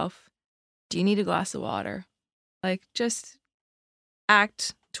yourself? Do you need a glass of water? Like, just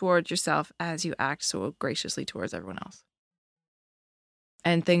act towards yourself as you act so graciously towards everyone else.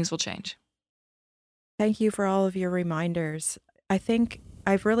 And things will change. Thank you for all of your reminders. I think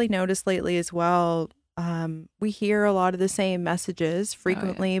I've really noticed lately as well, we hear a lot of the same messages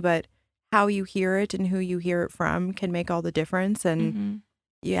frequently, but how you hear it and who you hear it from can make all the difference. And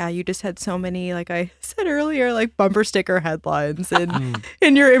yeah, you just had so many, like I said earlier, like bumper sticker headlines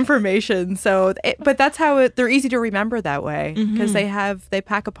in your information. So, but that's how they're easy to remember that way because they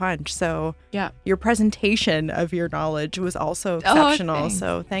pack a punch. So Yeah. your presentation of your knowledge was also exceptional. thanks.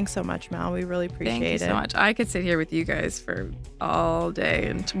 So thanks so much, Mal. We really appreciate Thank you it. so much. I could sit here with you guys for all day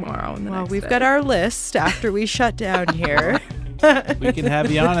and tomorrow and the Well, next we've day. got our list after we shut down here. We can have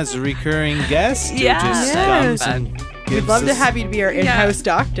you on as a recurring guest. Who Yeah. just Yes. comes and We'd gives love to us- have you to be our in-house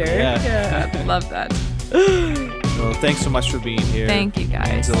doctor. Yeah. I love that. Well, thanks so much for being here. Thank you, guys.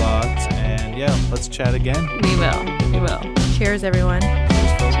 Thanks a lot. And yeah, let's chat again. We will. We will. Cheers, everyone.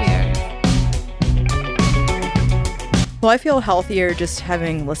 Cheers. Well, I feel healthier just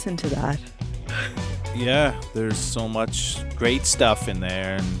having listened to that. Yeah, there's so much great stuff in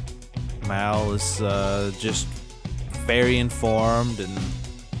there, and Mal is just very informed and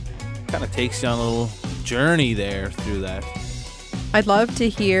kind of takes you on a little journey there through that. I'd love to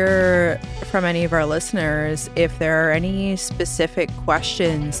hear from any of our listeners if there are any specific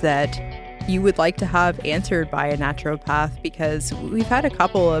questions that you would like to have answered by a naturopath, because we've had a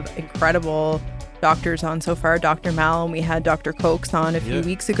couple of incredible doctors on so far. Dr. Mal, and we had Dr. Cokes on a few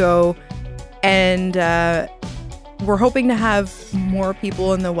weeks ago. And we're hoping to have more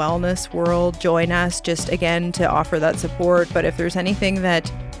people in the wellness world join us, just again to offer that support. But if there's anything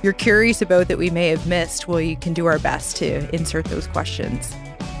that you're curious about that we may have missed, well, you can do our best to insert those questions.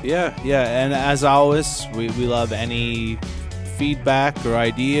 Yeah, and as always, we love any feedback or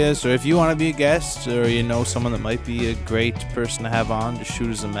ideas, or if you want to be a guest or you know someone that might be a great person to have on, just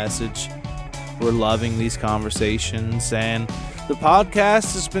shoot us a message. We're loving these conversations, and the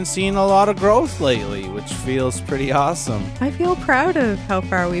podcast has been seeing a lot of growth lately, which feels pretty awesome. I feel proud of how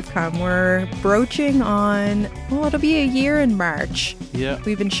far we've come. We're broaching on, well, it'll be a year in March. Yeah.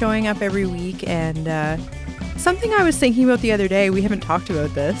 We've been showing up every week, and something I was thinking about the other day, we haven't talked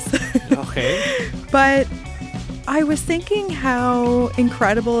about this, Okay. but I was thinking how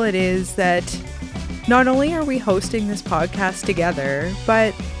incredible it is that not only are we hosting this podcast together,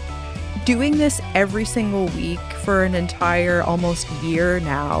 but doing this every single week for an entire almost year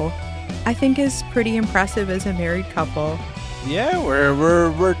now, I think is pretty impressive as a married couple. Yeah,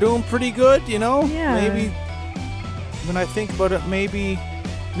 we're doing pretty good, you know? Yeah. Maybe when I think about it, maybe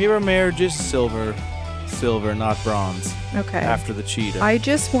our marriage is silver, not bronze. Okay. After the cheetah. I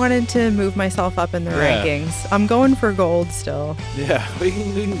just wanted to move myself up in the Yeah. rankings. I'm going for gold still. Yeah, we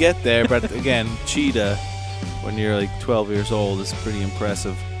can get there, but again, cheetah when you're like 12 years old is pretty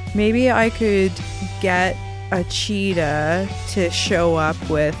impressive. Maybe I could get a cheetah to show up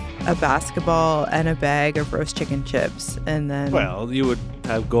with a basketball and a bag of roast chicken chips, and then... Well, you would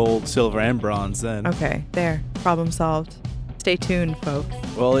have gold, silver, and bronze then. Okay, there. Problem solved. Stay tuned, folks.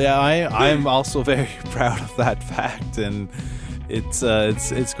 Well, yeah, I'm also very proud of that fact, and it's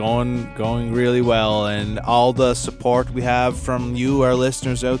going really well, and all the support we have from you, our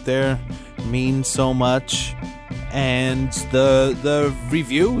listeners out there, means so much. And the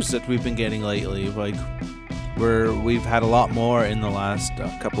reviews that we've been getting lately, like we've had a lot more in the last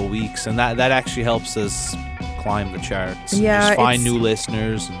couple of weeks, and that actually helps us climb the charts. Yeah, just find it's- new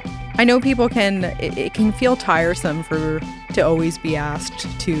listeners. I know people it can feel tiresome to always be asked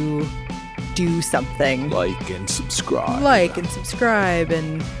to do something. Like and subscribe. Like and subscribe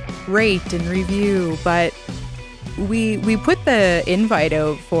and rate and review, but we put the invite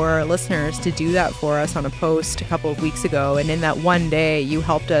out for our listeners to do that for us on a post a couple of weeks ago, and in that one day you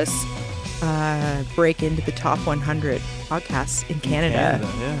helped us break into the top 100 podcasts in Canada.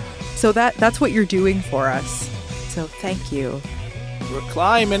 Yeah. So that's what you're doing for us. So thank you. We're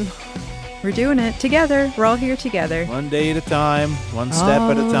climbing We're doing it together. We're all here together. one day at a time, one step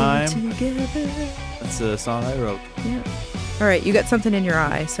at a All time. together. That's a song I wrote. Yeah. All right, you got something in your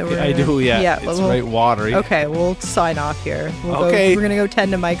eye, so we're I do, yeah. Yeah, It's right watery. Okay, we'll sign off here. Okay. We're gonna go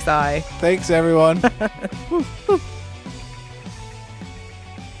tend to Mike's eye. Thanks, everyone. Woo, woo.